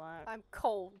swimming a lot. I'm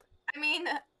cold. I mean,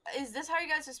 is this how you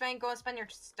guys are go and spend your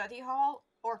study hall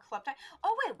or club time?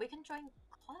 Oh wait, we can join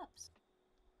clubs.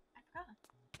 I forgot.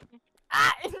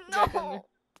 Ah! Back in No!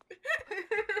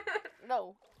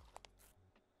 No.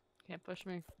 Can't push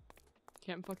me.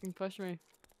 Can't fucking push me.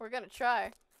 We're gonna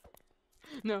try.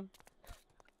 No.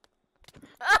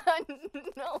 Ah,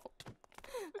 no.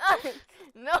 Ah,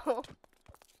 no.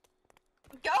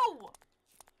 Go!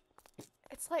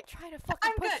 It's like trying to fucking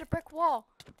I'm push good. a brick wall.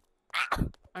 Ah!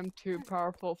 I'm too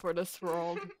powerful for this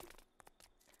world.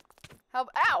 How?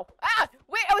 Ow! Ah!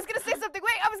 Wait, I was gonna say something.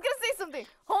 Wait, I was gonna say something.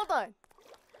 Hold on.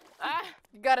 Ah!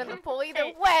 You got in the pool either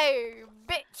Hey. way,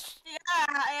 bitch. Yeah,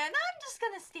 and I'm just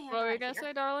gonna stand What were you right gonna here.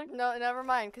 say, darling? No, never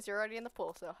mind, cause you're already in the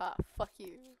pool. So, ha, fuck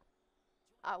you.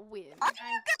 I win. Are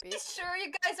you guys bitch. sure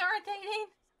you guys aren't dating?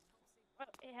 Well,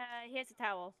 here's a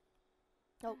towel.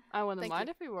 I wouldn't Thank mind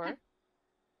you. if we were.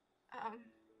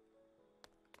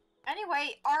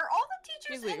 Anyway, are all the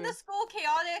teachers Please in leave. the school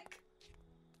chaotic?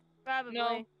 Probably.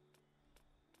 No.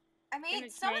 I mean,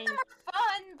 Gonna some of them are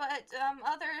fun, but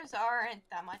others aren't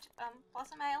that much.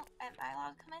 Plus, am I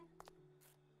allowed to come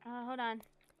in? Hold on.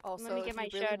 Also, Let me get if my you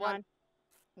really shirt want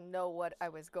know what I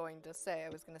was going to say, I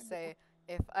was gonna say,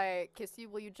 if I kiss you,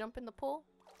 will you jump in the pool?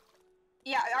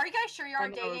 Yeah, are you guys sure you I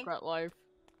aren't never dating? regret life.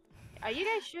 Are you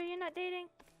guys sure you're not dating?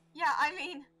 Yeah, I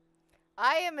mean,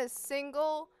 I am as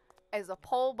single as a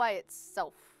pole by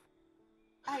itself.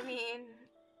 I mean,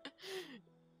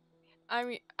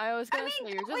 I was gonna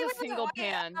say, you're just wait, a wait, single wait,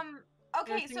 pan.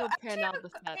 okay, so single pan actually, out of the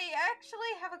set. I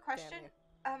actually have a question.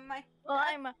 My Well,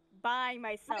 I'm by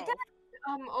myself. dad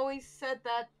always said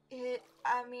that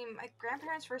my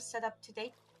grandparents were set up to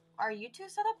date. Are you two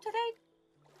set up to date?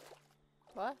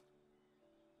 What?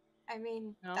 I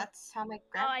mean, No. that's how my Oh,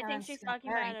 I grandparents think she's got talking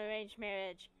married. about arranged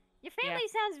marriage. Your family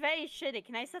sounds very shitty.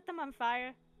 Can I set them on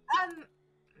fire? Have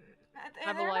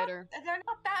a they're lighter. They're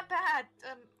not that bad.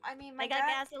 I mean, my I got dad.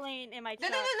 gasoline in my No,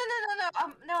 truck.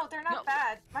 no, they're not No.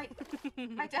 bad. My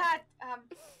dad,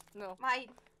 No. my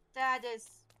dad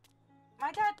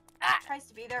tries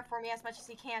to be there for me as much as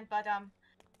he can, but No.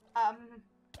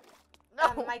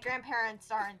 my grandparents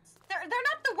aren't. They're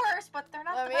not the worst, but they're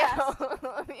not Let the me best. out.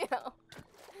 Let me out.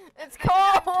 It's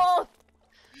cold.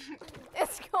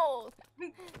 It's cold.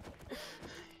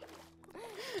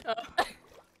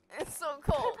 It's so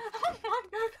cold. Oh my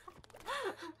god.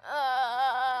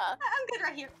 I'm good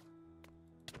right here.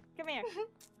 Come here.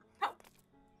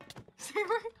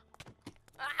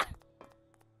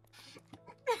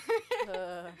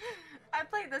 Ah. I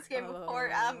played this game before.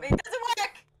 It doesn't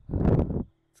work.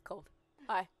 It's cold.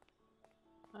 Hi.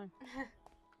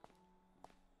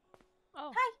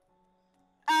 Oh.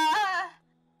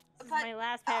 This is But my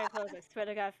last pair of clothes. I swear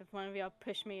to God, if one of y'all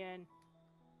push me in.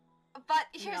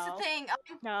 here's No. the thing.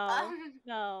 No.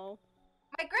 No.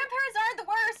 My grandparents aren't the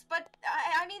worst, but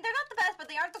I mean they're not the best, but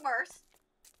they aren't the worst.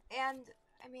 And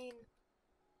I mean,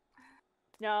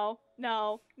 No.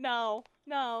 No. No.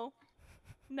 No.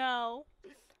 No.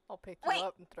 I'll pick you Wait,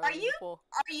 up and throw are you in the you- pool.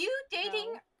 are you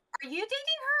dating? No. Are you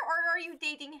dating her or are you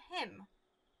dating him?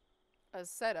 As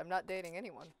said, I'm not dating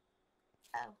anyone.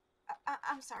 Oh,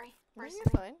 I'm sorry. No, for you're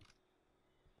assuming. fine.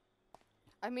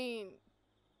 I mean,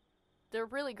 they're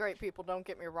really great people, don't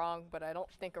get me wrong, but I don't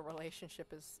think a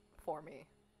relationship is for me.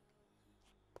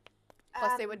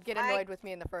 Plus, they would get annoyed with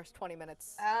me in the first 20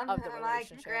 minutes of the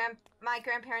relationship. My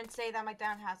grandparents say that my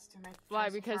dad has to make. Why?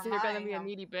 choices Because for you're gonna my, be a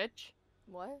needy bitch?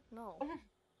 What? No.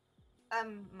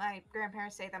 My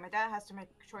grandparents say that my dad has to make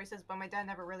choices, but my dad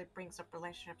never really brings up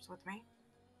relationships with me.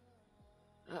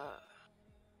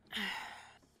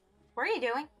 What are you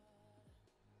doing?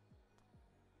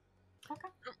 Okay.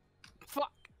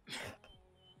 Fuck.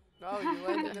 Oh, you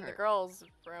landed in the girls'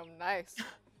 room. Nice.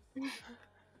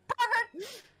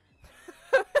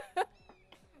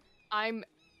 I'm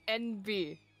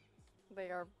envy. They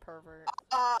are pervert.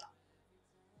 I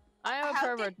am a How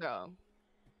pervert though.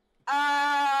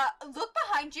 Look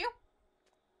behind you.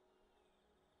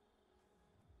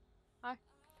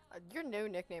 Your new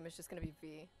nickname is just gonna be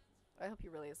V. I hope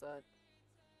you realize that.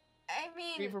 I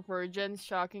mean, V for virgins,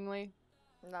 shockingly.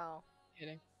 No.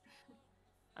 Kidding.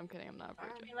 I'm kidding, I'm not a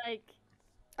virgin. I mean, like,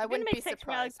 I You're gonna wouldn't be make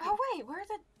sexuality- surprised. oh wait, where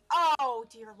the? Oh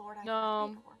dear lord, I No. have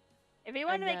paperwork. if you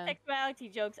want to make Again. sexuality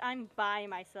jokes, I'm by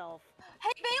myself.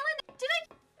 Hey, Balin, did I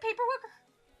get paperwork?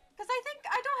 Because I think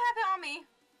I don't have it on me.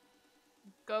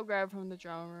 Go grab from the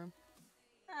drama room.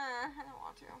 I don't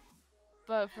want to.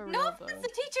 But for No, real because though. the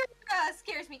teacher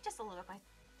scares me just a little bit.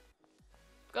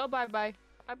 Go bye bye.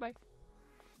 Bye bye.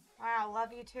 Wow,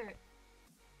 love you too.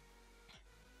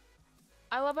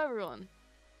 I love everyone.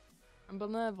 I'm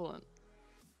benevolent.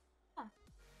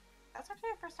 That's actually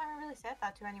the first time I really said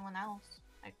that to anyone else,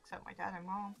 except my dad and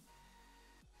mom.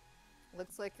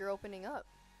 Looks like you're opening up.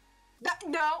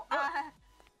 No. I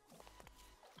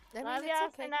mean, Love it's ya,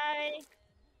 okay. Senai.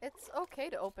 It's okay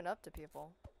to open up to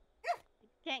people.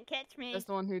 Can't catch me. That's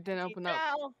the one who didn't I'm too open up.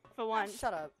 tall for once.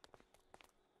 Shut up.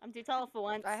 I'm too tall for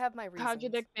once. I have my reasons.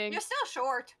 Contradicting. You're still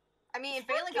short. I mean, Fuck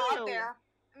Bailey got you. up there.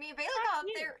 I mean, Bailey Fuck got up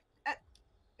you. there.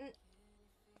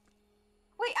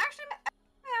 Wait, actually,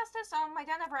 I asked this. My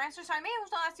dad never answered, so I may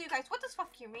as well ask you guys. What does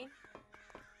fuck you mean?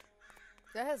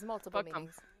 That has multiple Fuck 'em.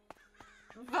 meanings.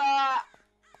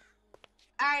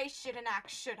 I shouldn't act,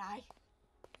 should I?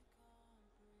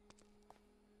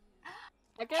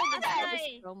 I get this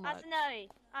Asanai! so much.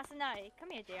 Asanai,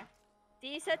 come here, dear. Do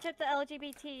you search up the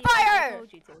LGBT? Fire! like I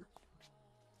told you to?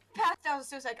 Passed out as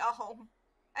soon as I got home.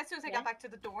 As soon as I Yeah. got back to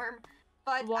the dorm.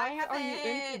 But I Why haven't... are you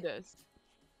into this?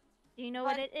 Do you know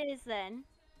what it is then?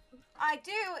 I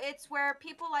do. It's where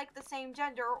people like the same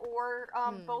gender or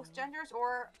both genders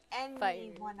or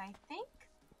anyone, I think.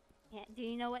 Yeah. Do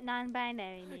you know what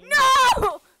non-binary means?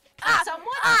 No! Someone?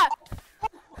 Ah!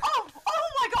 Oh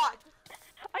my god!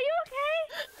 Are you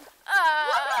okay?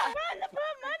 Ah! Run the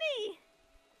poor money.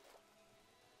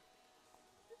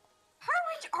 How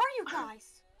rich are you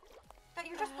guys? That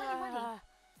you're just playing money.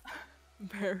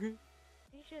 Very.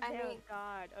 You should I have mean- a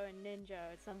god or a ninja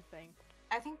or something.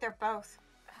 I think they're both.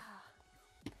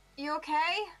 You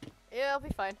okay? Yeah, it'll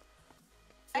be fine.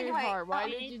 Anyway, Sweetheart, why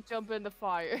did you jump in the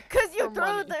fire? Cause you For threw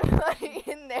money. the money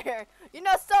in there. You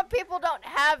know, some people don't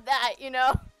have that. You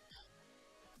know.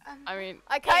 I mean,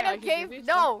 I kind yeah, of I can give gave. you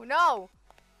No.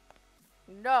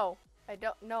 I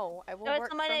don't know. I will So work it's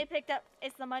the money I from- picked up.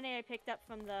 It's the money I picked up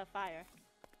from the fire.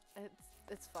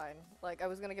 It's fine. Like I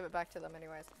was gonna give it back to them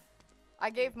anyways. I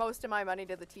gave most of my money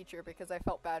to the teacher because I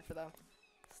felt bad for them.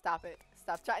 Stop it.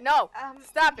 Stop trying. No.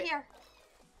 Stop it. Here.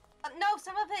 No,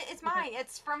 some of it is mine.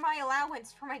 It's from my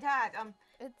allowance for my dad.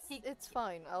 It's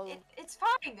fine. I'll. It's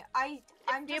fine.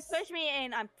 I'm If you just push me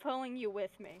in, I'm pulling you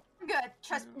with me. good.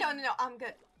 Trust. No, I'm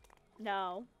good.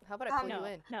 No. How about I pull no. you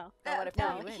in? No. How about I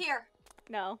pull you in? Here.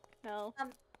 No. No.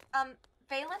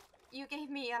 Valen, you gave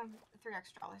me $3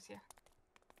 extra here.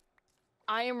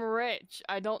 I am rich.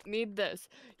 I don't need this.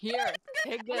 Here,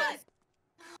 take this. Good.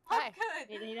 I'm Hi.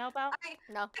 good. You need help out?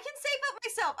 No. I can save up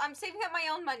myself. I'm saving up my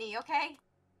own money. Okay.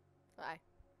 Aye.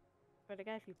 For the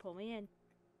guy, if you pull me in.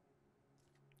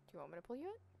 Do you want me to pull you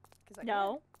in? 'Cause I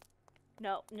No.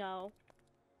 No.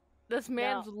 This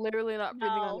man's literally not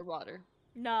breathing No. underwater.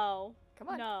 No. Come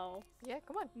on. No. Yeah,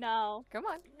 come on. No. Come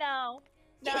on. No.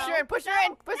 No. Push her in. Push her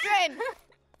in. Push her in.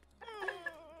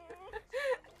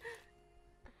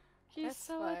 He's That's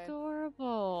so fine.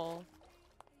 adorable.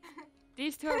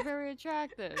 These two are very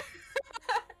attractive.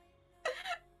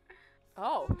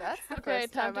 Oh, that's the Okay,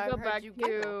 first time time to I've go heard back you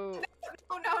giggle. to.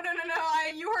 Oh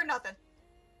no! You heard nothing.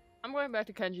 I'm going back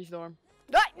to Kenji's dorm.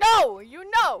 No, you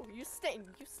know. You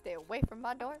stay away from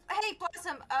my door. Hey,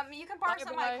 Blossom. You can borrow some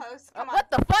of my Bye-bye. clothes. Come on.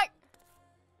 What the fuck?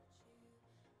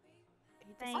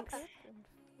 Thanks.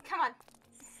 Come on.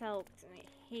 Soaked me.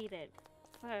 Hated.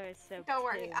 Fur soaked. Don't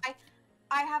worry. too.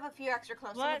 I have a few extra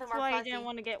clothes. Some of That's them are why you fuzzy. didn't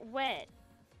want to get wet.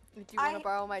 Do you want to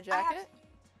borrow my jacket?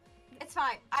 It's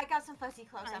fine. I got some fuzzy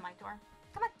clothes Fine. at my door.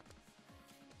 Come on.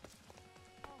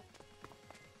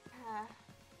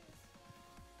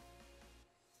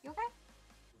 You okay?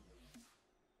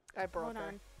 I broke Hold her.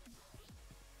 on.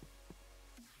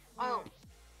 Oh.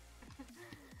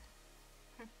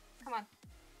 Come on.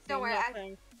 Don't Do worry.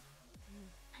 nothing.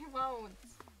 I won't.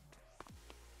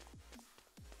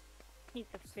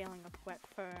 Hate the feeling of wet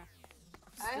fur.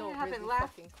 I Still haven't really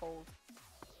laughed. fucking cold.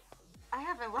 I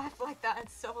haven't laughed like that in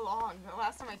so long. The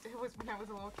last time I did was when I was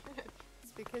a little kid.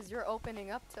 It's because you're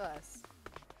opening up to us.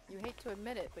 You hate to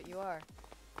admit it, but you are.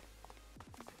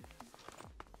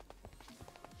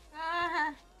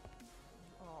 Ah,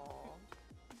 Aww.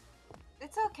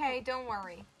 it's okay. Don't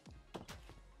worry.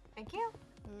 Thank you.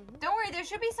 Mm-hmm. Don't worry. There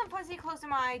should be some fuzzy clothes in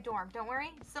my dorm. Don't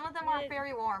worry. Some of them are Good.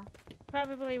 very warm.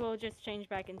 Probably will just change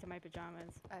back into my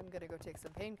pajamas. I'm gonna go take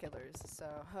some painkillers, so,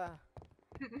 huh.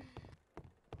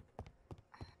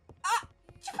 Ah!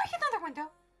 Did you break another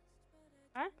window?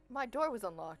 My door was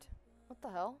unlocked. What the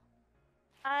hell?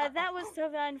 That was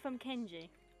Sylvan from Kenji.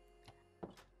 I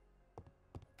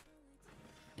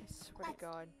swear to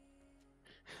God.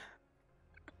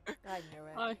 I knew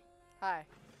it. Hi. Hi.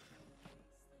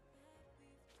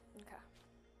 Okay.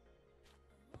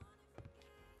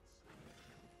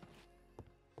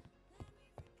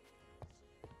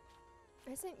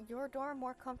 Isn't your dorm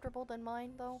more comfortable than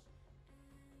mine, though?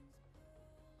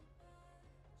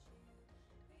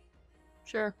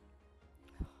 Sure.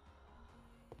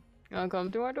 You wanna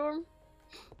come to our dorm?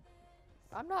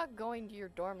 I'm not going to your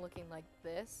dorm looking like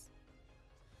this.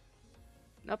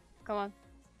 Nope. Come on.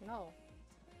 No.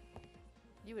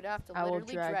 You would have to I will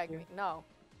literally drag you. me. No.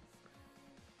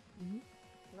 Mhm.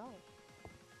 No.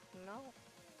 No.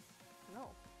 No.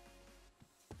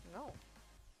 No.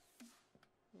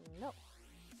 No.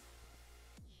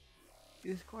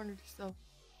 You just cornered yourself.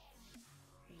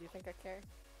 Do you think I care?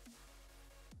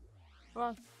 Come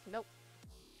on. Nope.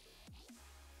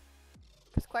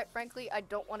 Because quite frankly, I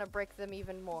don't want to break them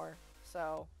even more.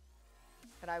 So.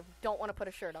 And I don't want to put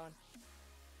a shirt on.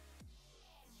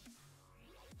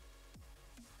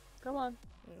 Come on.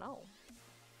 No.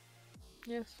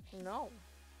 Yes. No.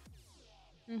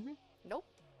 Mhm. Nope.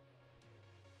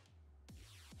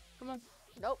 Come on.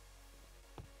 Nope.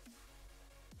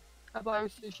 I bought you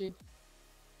sushi.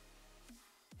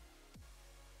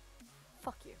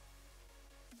 Fuck you.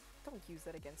 Don't use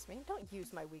that against me. Don't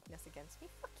use my weakness against me.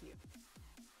 Fuck you.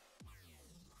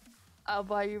 I'll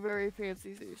buy you very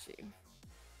fancy sushi.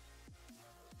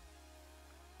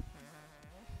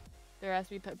 There has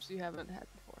to be types you haven't had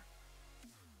before.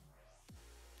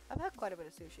 I've had quite a bit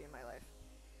of sushi in my life.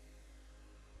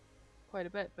 Quite a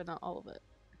bit, but not all of it.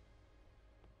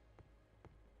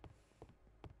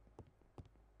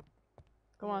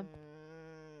 Come on.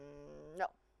 No.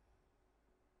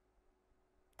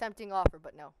 Tempting offer,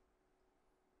 but no.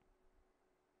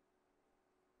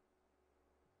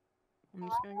 I'm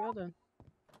just gonna go then.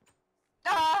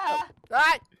 Ah!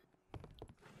 Alright!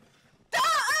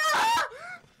 Ah!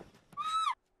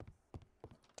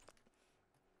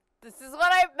 This is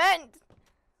what I meant!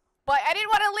 But I didn't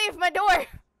want to leave my door!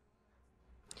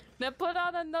 Then put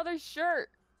on another shirt.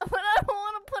 But I don't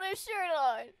want to put a shirt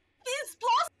on! Is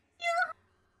Blossom here?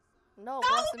 No, Oh,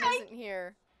 Blossom okay. isn't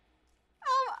here.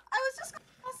 I was just gonna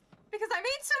ask because I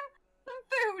made some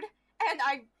food and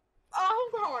I. Oh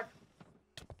god.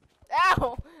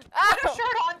 Ow! Put a Ow!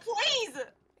 shirt on, please.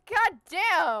 God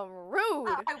damn!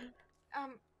 Rude!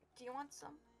 Do you want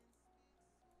some?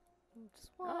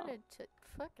 Just wanted to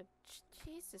fucking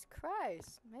Jesus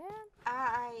Christ, man.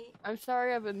 I'm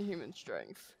sorry I've been human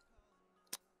strength.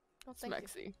 Oh, thank you.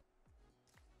 Smexy.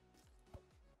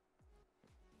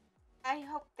 I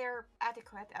hope they're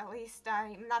adequate. At least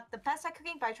I'm not the best at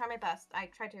cooking, but I try my best. I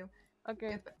try to.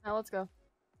 Okay, now let's go.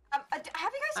 Have you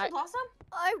guys seen Blossom?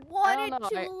 I wanted know,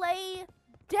 to lay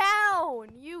down,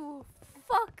 you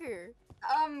fucker.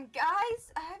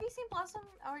 Guys, have you seen Blossom?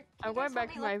 Or can I'm you going guys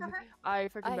back help to me my look for her?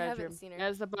 freaking I haven't bedroom. seen her.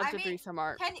 There's a bunch I of mean, threesome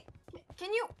art. Can you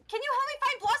help me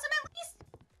find Blossom at least?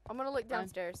 I'm gonna look Fine.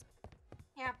 downstairs.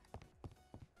 Yeah.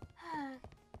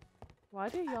 Why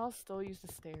do y'all still use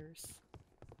the stairs?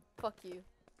 Fuck you.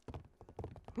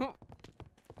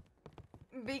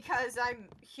 Because I'm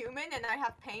human and I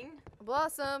have pain.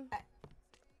 Blossom!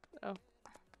 Oh.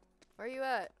 Where are you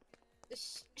at?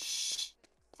 Shh. Is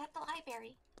that the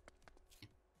library?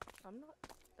 I'm not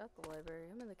at the library.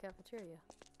 I'm in the cafeteria.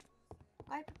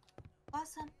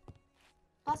 Blossom.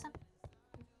 Blossom.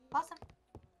 Blossom.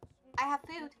 I have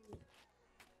food.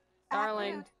 I have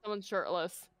Darling, food. someone's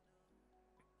shirtless.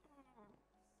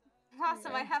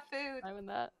 Blossom, I have food. I'm in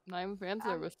that. I'm fan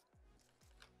service.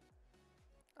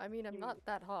 I mean, I'm not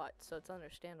that hot, so it's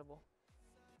understandable.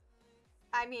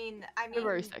 I mean, You're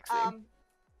very sexy.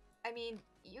 I mean,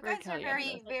 you Very guys are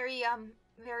very, very,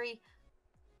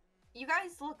 you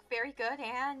guys look very good,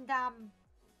 and,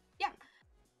 yeah.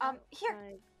 Here,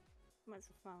 I must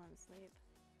have fallen asleep.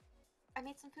 I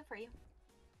made some food for you.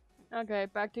 Okay,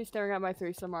 back to staring at my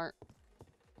threesome art.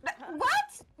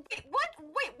 What? Wait, what?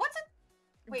 Wait, what's it?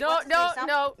 Wait, No, what's a no, threesome?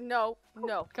 no, no,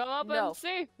 no, Come up No. and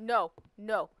see. no,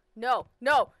 no, no,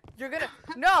 no. You're gonna,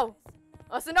 no!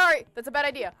 Asanari, that's a bad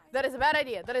idea. That is a bad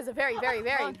idea. That is a very, very,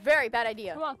 very, very bad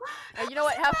idea. Come on. You know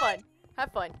what? Have fun.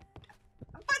 Have fun.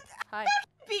 But Hi.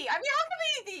 be. I mean, how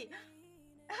can it be?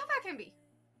 How bad can it be?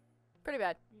 Pretty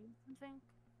bad. Something?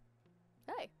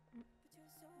 Hey.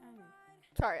 Oh,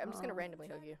 Sorry, I'm just gonna randomly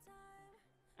hug you.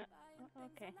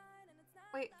 okay.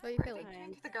 Wait, How you were feeling? they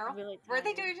doing to the girl? Really Were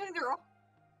they tired. doing to the girl?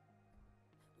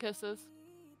 Kisses.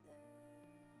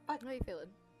 How you feeling?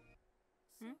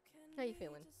 Hmm? How you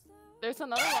feeling? There's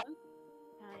another one.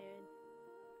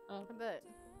 Tired. I bet.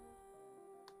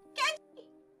 Kenji!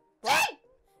 What?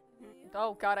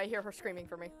 Oh god, I hear her screaming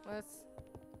for me. Let's...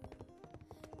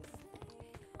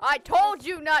 I told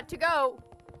you not to go!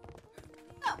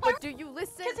 Why But do you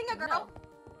listen? kissing a girl?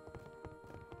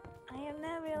 I am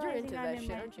not You're realizing into I'm that in shit,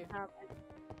 my aren't you? pajamas.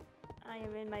 I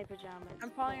am in my pajamas.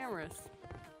 I'm polyamorous.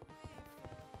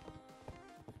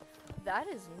 That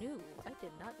is new. I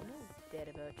did not know that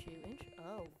about you.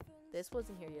 Oh, this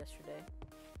wasn't here yesterday.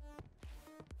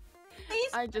 Please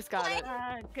I just got it.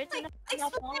 Good to know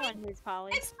Explain- how on who's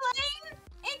poly. explain!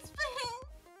 Explain!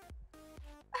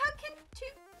 How can two...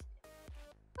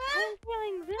 I'm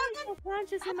feeling really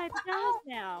self-conscious in my pajamas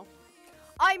now.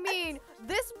 I mean,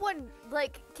 this one,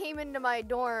 like, came into my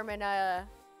dorm and,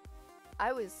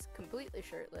 I was completely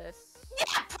shirtless.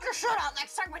 Yeah, put your shirt on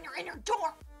next time when you're in your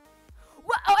door!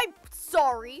 Well, I'm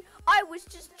sorry. I was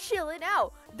just chilling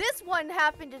out. This one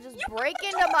happened to just You break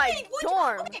have a into my roommate! What?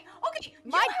 dorm. Okay, okay.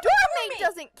 you My have a dorm mate roommate!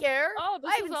 doesn't care. Oh, I this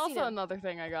is haven't seen also him. another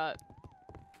thing I got.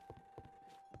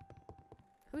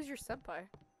 Who's your senpai?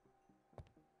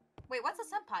 Wait, what's a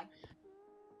senpai?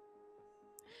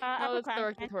 No, it's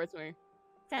directed Upperclassman. towards me.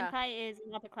 Senpai is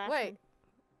an upperclassman. Wait.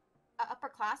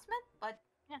 Upperclassman? But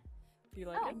Do you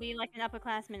like It it? can be like an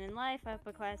upperclassman in life,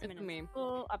 upperclassman It's a in meme.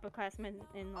 school, upperclassman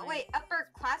in life. wait,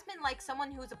 upperclassman like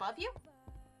someone who's above you?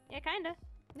 Yeah, kinda.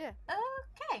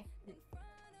 Okay.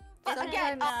 Isn't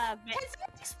Again, Valen- can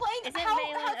someone explain Isn't how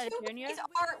Valen a two junior? guys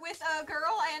are with a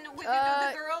girl and with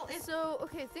Uh, the girl is... So,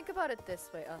 okay, think about it this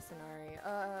way,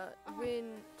 Asanari.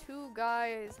 When two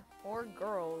guys or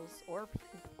girls or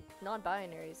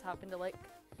non-binaries happen to like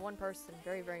one person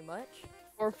very, very much,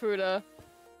 Or Fuda.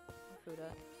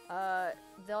 Fuda,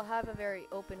 they'll have a very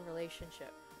open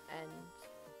relationship. And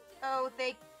Oh,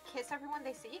 they kiss everyone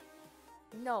they see?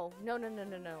 no.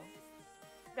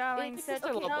 Darling, It's so just a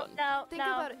little button. no, Think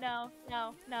no, about it- no,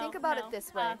 think about it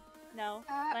this way. No,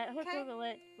 let her okay. Google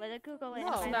it. Let her Google it. No.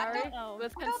 and find out. Sorry. No.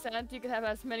 With consent, you can have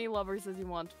as many lovers as you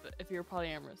want if you're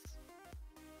polyamorous.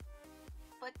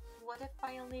 But what if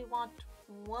I only want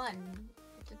one?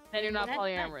 Then you're not That's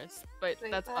fine. polyamorous, but Wait,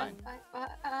 that's fine.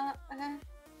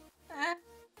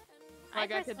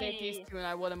 Like I could date these personally- two and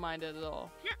I wouldn't mind it at all.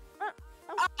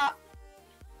 I'm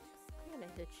gonna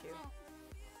hit you.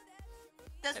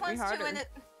 This Hit me one's too harder.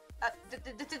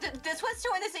 innocent. This one's too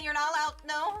innocent. You're not allowed.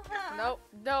 No.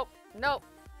 Nope.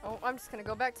 Oh, I'm just gonna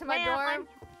go back to my Ma'am, dorm.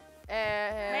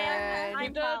 And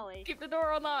I'm poly. Keep the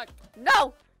door unlocked.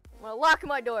 no, I'm gonna lock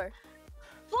my door.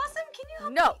 Blossom, can you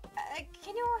help? No,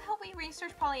 Can you help me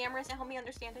research polyamorous and help me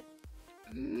understand it?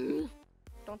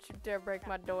 don't you dare break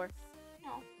my door.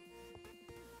 No.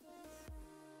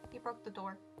 You broke the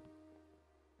door.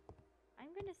 I'm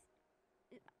gonna.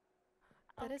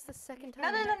 That is the second No,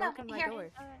 time no, you've no, no, broken my here. door.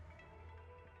 Alright.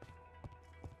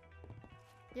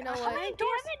 You know How what? many Do you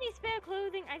doors? have any spare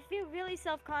clothing? I feel really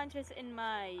self-conscious in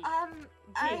my. I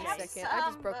Wait a have second, I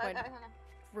just some, broke but my- I don't know.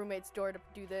 Roommate's door to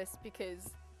do this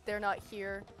because they're not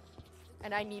here,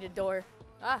 and I need a door.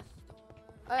 Ah.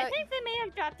 I think they may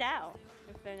have dropped out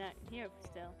if they're not here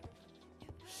still.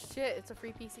 Shit, it's a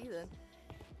free PC then.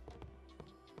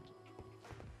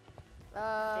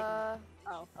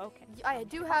 Oh, okay. I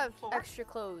do have Floor? extra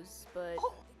clothes, but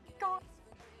Oh god.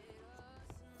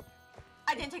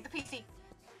 I didn't take the PC.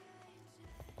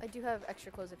 I do have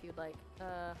extra clothes if you'd like.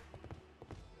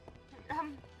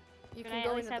 You Can can I go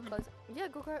at least into the have a- closet. Yeah,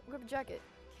 go grab a jacket.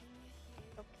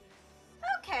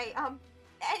 Okay,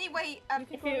 anyway, You I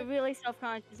can feel go. really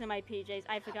self-conscious in my PJs.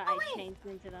 I forgot Oh, I wait. changed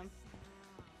into them.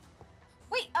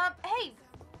 wait, hey.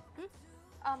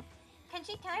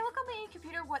 Kenji, can I look on my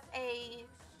computer what a,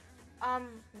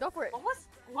 Go for it.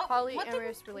 what Polyamorous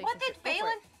did relationship. What did Go for it.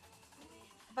 Valen?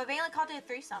 But Valen called it a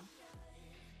threesome.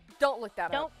 Don't look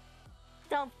that Don't. up.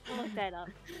 Don't look that up.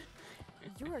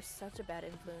 You are such a bad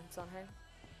influence on her.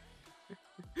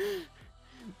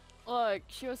 Look,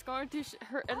 she was going to.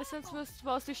 Her innocence was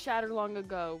supposed to shatter long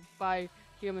ago by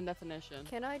human definition.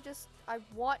 Can I just? I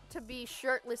want to be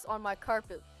shirtless on my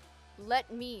carpet.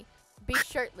 Let me be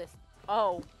shirtless.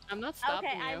 Oh. I'm not stopping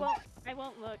Okay, you. I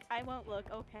won't look.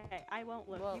 Okay, I won't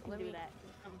look. Well, you can let do me- that.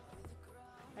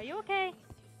 Are you okay?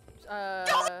 I'm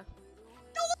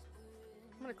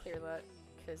gonna clear that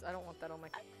because I don't want that on my.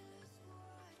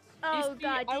 Oh see,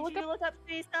 god, I did look you look up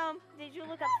threesome? Did you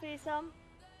look up threesome?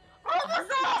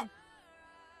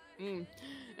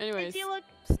 Anyways, Did you look?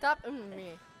 Stop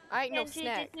me. I ain't no Kenji,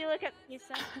 snack. did you look at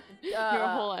pizza? Your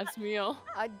whole ass meal.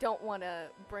 I don't want to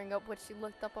bring up what she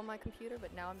looked up on my computer,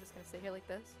 but now I'm just gonna sit here like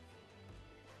this.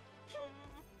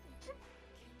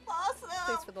 Blossom!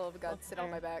 Please, for the love of God, sit on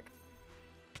my back.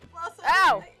 Blossom!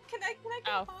 Ow! Can I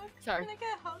get Ow. a hug? Sorry. Can I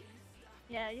get a hug?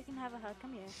 Yeah, you can have a hug.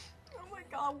 Come here. Oh my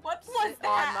god, what was Sit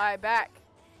that? on my back.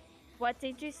 What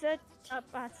did you search up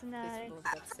Please, for tonight? the love of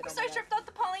God, sit on So my I back. tripped out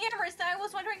the polyamorous and I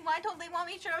was wondering why don't they want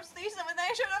me to show up threesome and then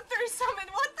I showed up threesome and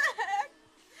what the heck?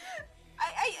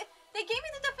 They gave me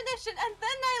the definition and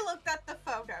then I looked at the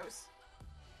photos.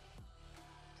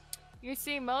 You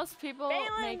see, most people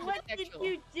Balin, make what it did sexual.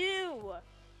 you do?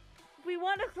 We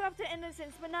want to corrupt her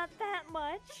innocence, but not that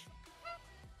much.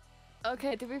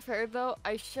 Okay, to be fair though,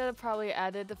 I should have probably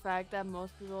added the fact that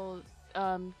most people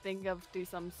think of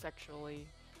threesome sexually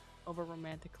over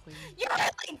romantically. You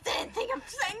really didn't think I'm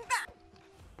saying that!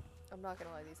 I'm not gonna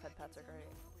lie, these head pats are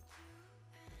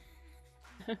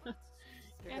great.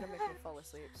 You're gonna make me fall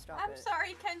asleep. Stop I'm it.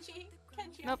 sorry, Kenji.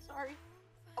 Kenji, Nope. I'm sorry.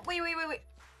 Oh, wait.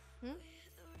 Hmm?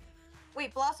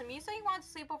 Wait, Blossom, you said you wanted to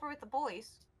sleep over with the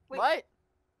boys. Wait, What?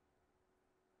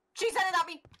 she said it, not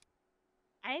me!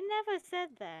 I never said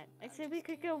that. I said we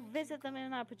could go visit them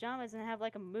in our pajamas and have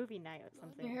like a movie night or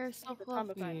something. Your hair is so Like a comic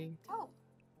book. fluffy. Oh.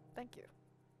 Thank you.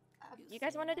 You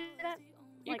guys want to do that?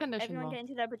 You Like condition everyone well. get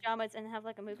into their pajamas and have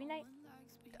like a movie night?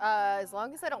 As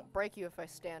long as I don't break you if I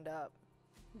stand up.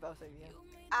 Both of you.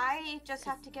 I just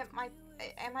have to get my.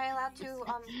 Am I allowed to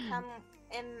come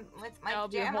in with my That'll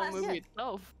be a whole pajamas? movie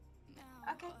itself.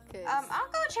 Okay. 'Cause I'll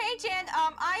go change and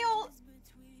I'll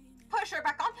push her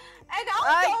back on and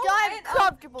I'll go I'm and,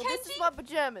 comfortable. This is Kenji- my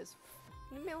pajamas.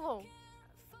 Leave me alone.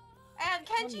 And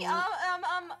Kenji,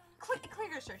 clear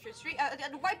your search history.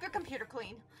 Wipe your computer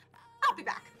clean. I'll be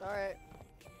back. All right.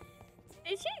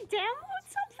 Did she download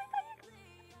something that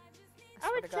you... I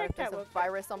would swear to God, check if there's that a real quick.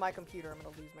 virus on my computer, I'm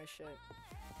gonna lose my shit.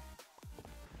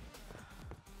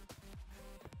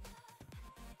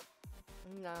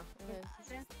 No.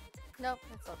 No,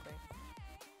 it's okay.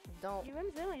 Don't. Your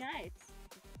room's really nice.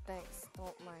 Thanks.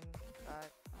 Don't mind that.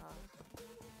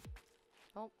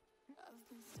 Oh,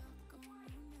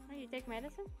 you take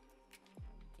medicine?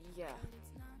 Yeah.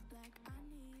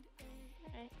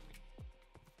 Alright.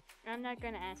 I'm not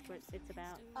gonna ask what it's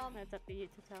about. Um, That's up to you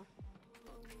to tell.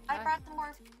 I Hi. brought some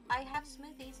more. I have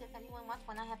smoothies if anyone wants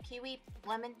one. I have kiwi,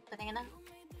 lemon, banana.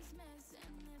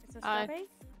 It's a Hi. strawberry?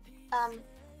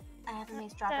 I haven't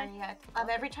made strawberry yet.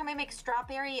 Every time I make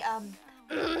strawberry,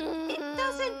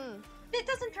 it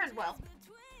doesn't turn well.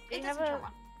 Do It you have doesn't turn a-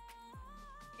 well.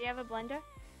 Do you have a blender?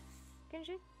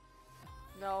 Kenji?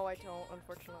 No, I don't,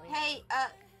 unfortunately. Hey,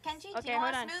 Kenji, do Okay, you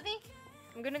want a hold on. smoothie?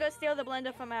 I'm gonna go steal the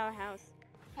blender from our house.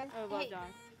 Oh, well hey,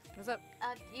 done. What's up?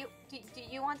 do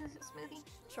you want a smoothie?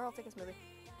 Sure, I'll take a smoothie.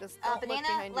 Just don't look Banana,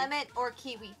 behind lemon, or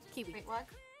kiwi? Kiwi. Wait, what?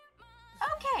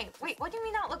 Okay. Wait, what do you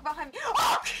mean not look behind me?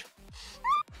 Oh!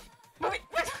 Wait.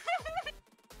 Put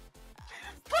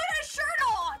a shirt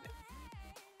on!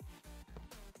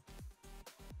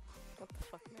 What the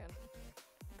fuck, man?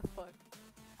 What the fuck?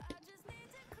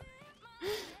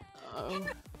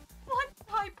 What?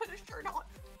 I put a shirt on.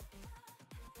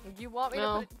 You want me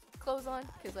No. to put clothes on?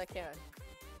 Because I can.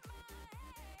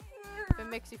 If it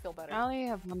makes you feel better. I only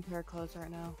have one pair of clothes right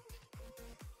now.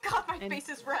 God, my And- face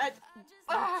is red.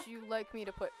 Ah. Would you like me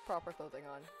to put proper clothing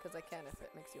on? Because I can if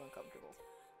it makes you uncomfortable.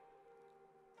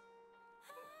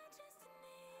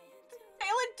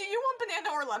 Alan, do you want banana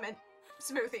or lemon?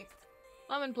 Smoothie.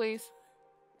 Lemon, please.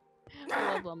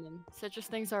 I love lemon. Citrus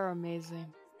things are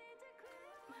amazing.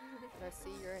 I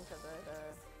see you're into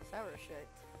that sour shit.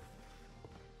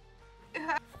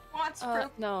 Wants fruit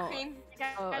no. cream?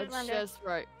 Oh, Got a it's blender. just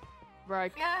right.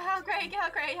 Yeah, how great, how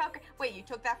great, how great. Wait, you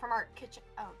took that from our kitchen?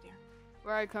 Oh dear.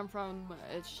 Where I come from,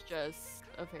 it's just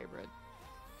a favorite.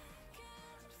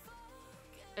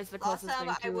 It's the closest Blossom,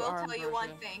 thing I to will our tell you one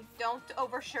version. thing. Don't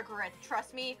over sugar it.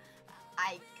 Trust me,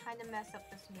 I kind of mess up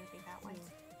the smoothie that way.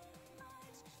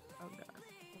 Oh god.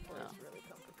 Before No. it's really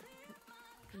comfortable.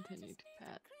 Continue to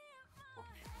pat.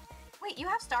 Wait, you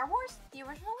have Star Wars? The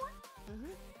original one?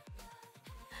 Mm-hmm.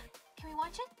 Can we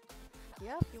watch it?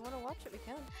 Yeah, if you want to watch it, we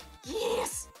can.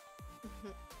 Yes!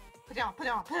 Put it on, put it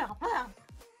on, put it on, put it on!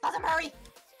 Blossom, hurry!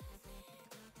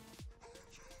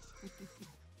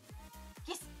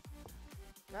 Yes!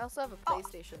 I also have a Oh.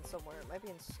 PlayStation somewhere. It might be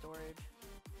in storage.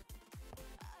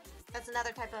 That's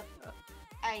another type of...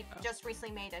 I just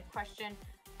recently made a question.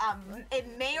 What?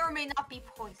 It may or may not be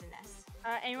poisonous.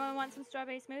 Anyone want some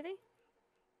strawberry smoothie?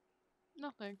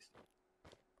 No thanks.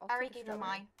 I'll I already take a gave you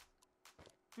strawberry.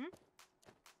 mine.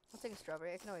 I'll take a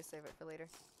strawberry. I can always save it for later.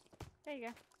 There you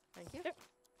go. Thank you. Yep.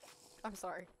 I'm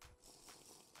sorry.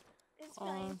 It's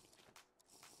fine.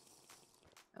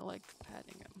 I like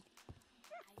patting him.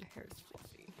 Your hair is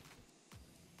fluffy.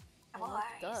 Well,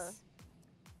 duh. Nice.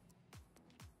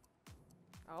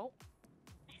 Oh.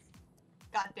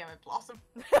 God damn it, Blossom.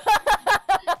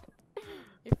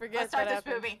 You forget Let's start that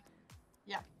this happens. movie.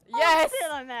 Yes!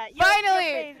 Sit on that. Your Finally!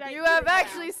 face right You to have the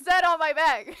actually ground. sat on my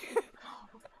back!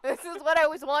 This is what I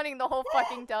was wanting the whole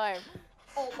fucking time.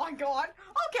 Oh my god.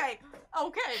 Okay.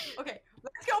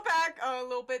 Let's go back a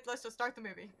little bit. Let's just start the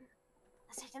movie.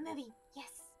 Let's start the movie. Yes.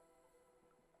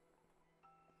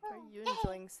 Are you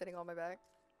enjoying sitting on my back?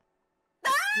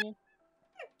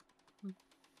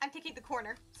 I'm taking the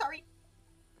corner. Sorry.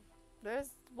 There's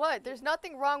what? There's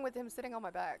nothing wrong with him sitting on my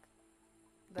back.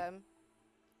 Them.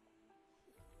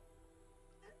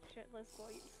 Shitless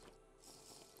boys.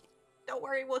 Don't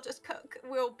worry. We'll just cook.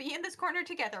 We'll be in this corner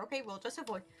together. Okay. We'll just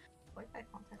avoid eye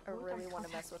contact. I avoid really eye want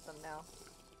to contact. mess with them now.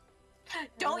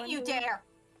 Don't you Everyone dare.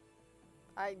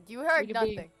 You heard could be-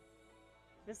 nothing.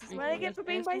 This is You what I can get for just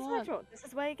being dance along. bisexual. This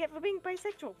is what I get for being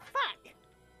bisexual. Fuck!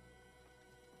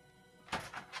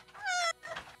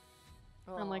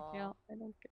 I'm like, Aw. yeah, I don't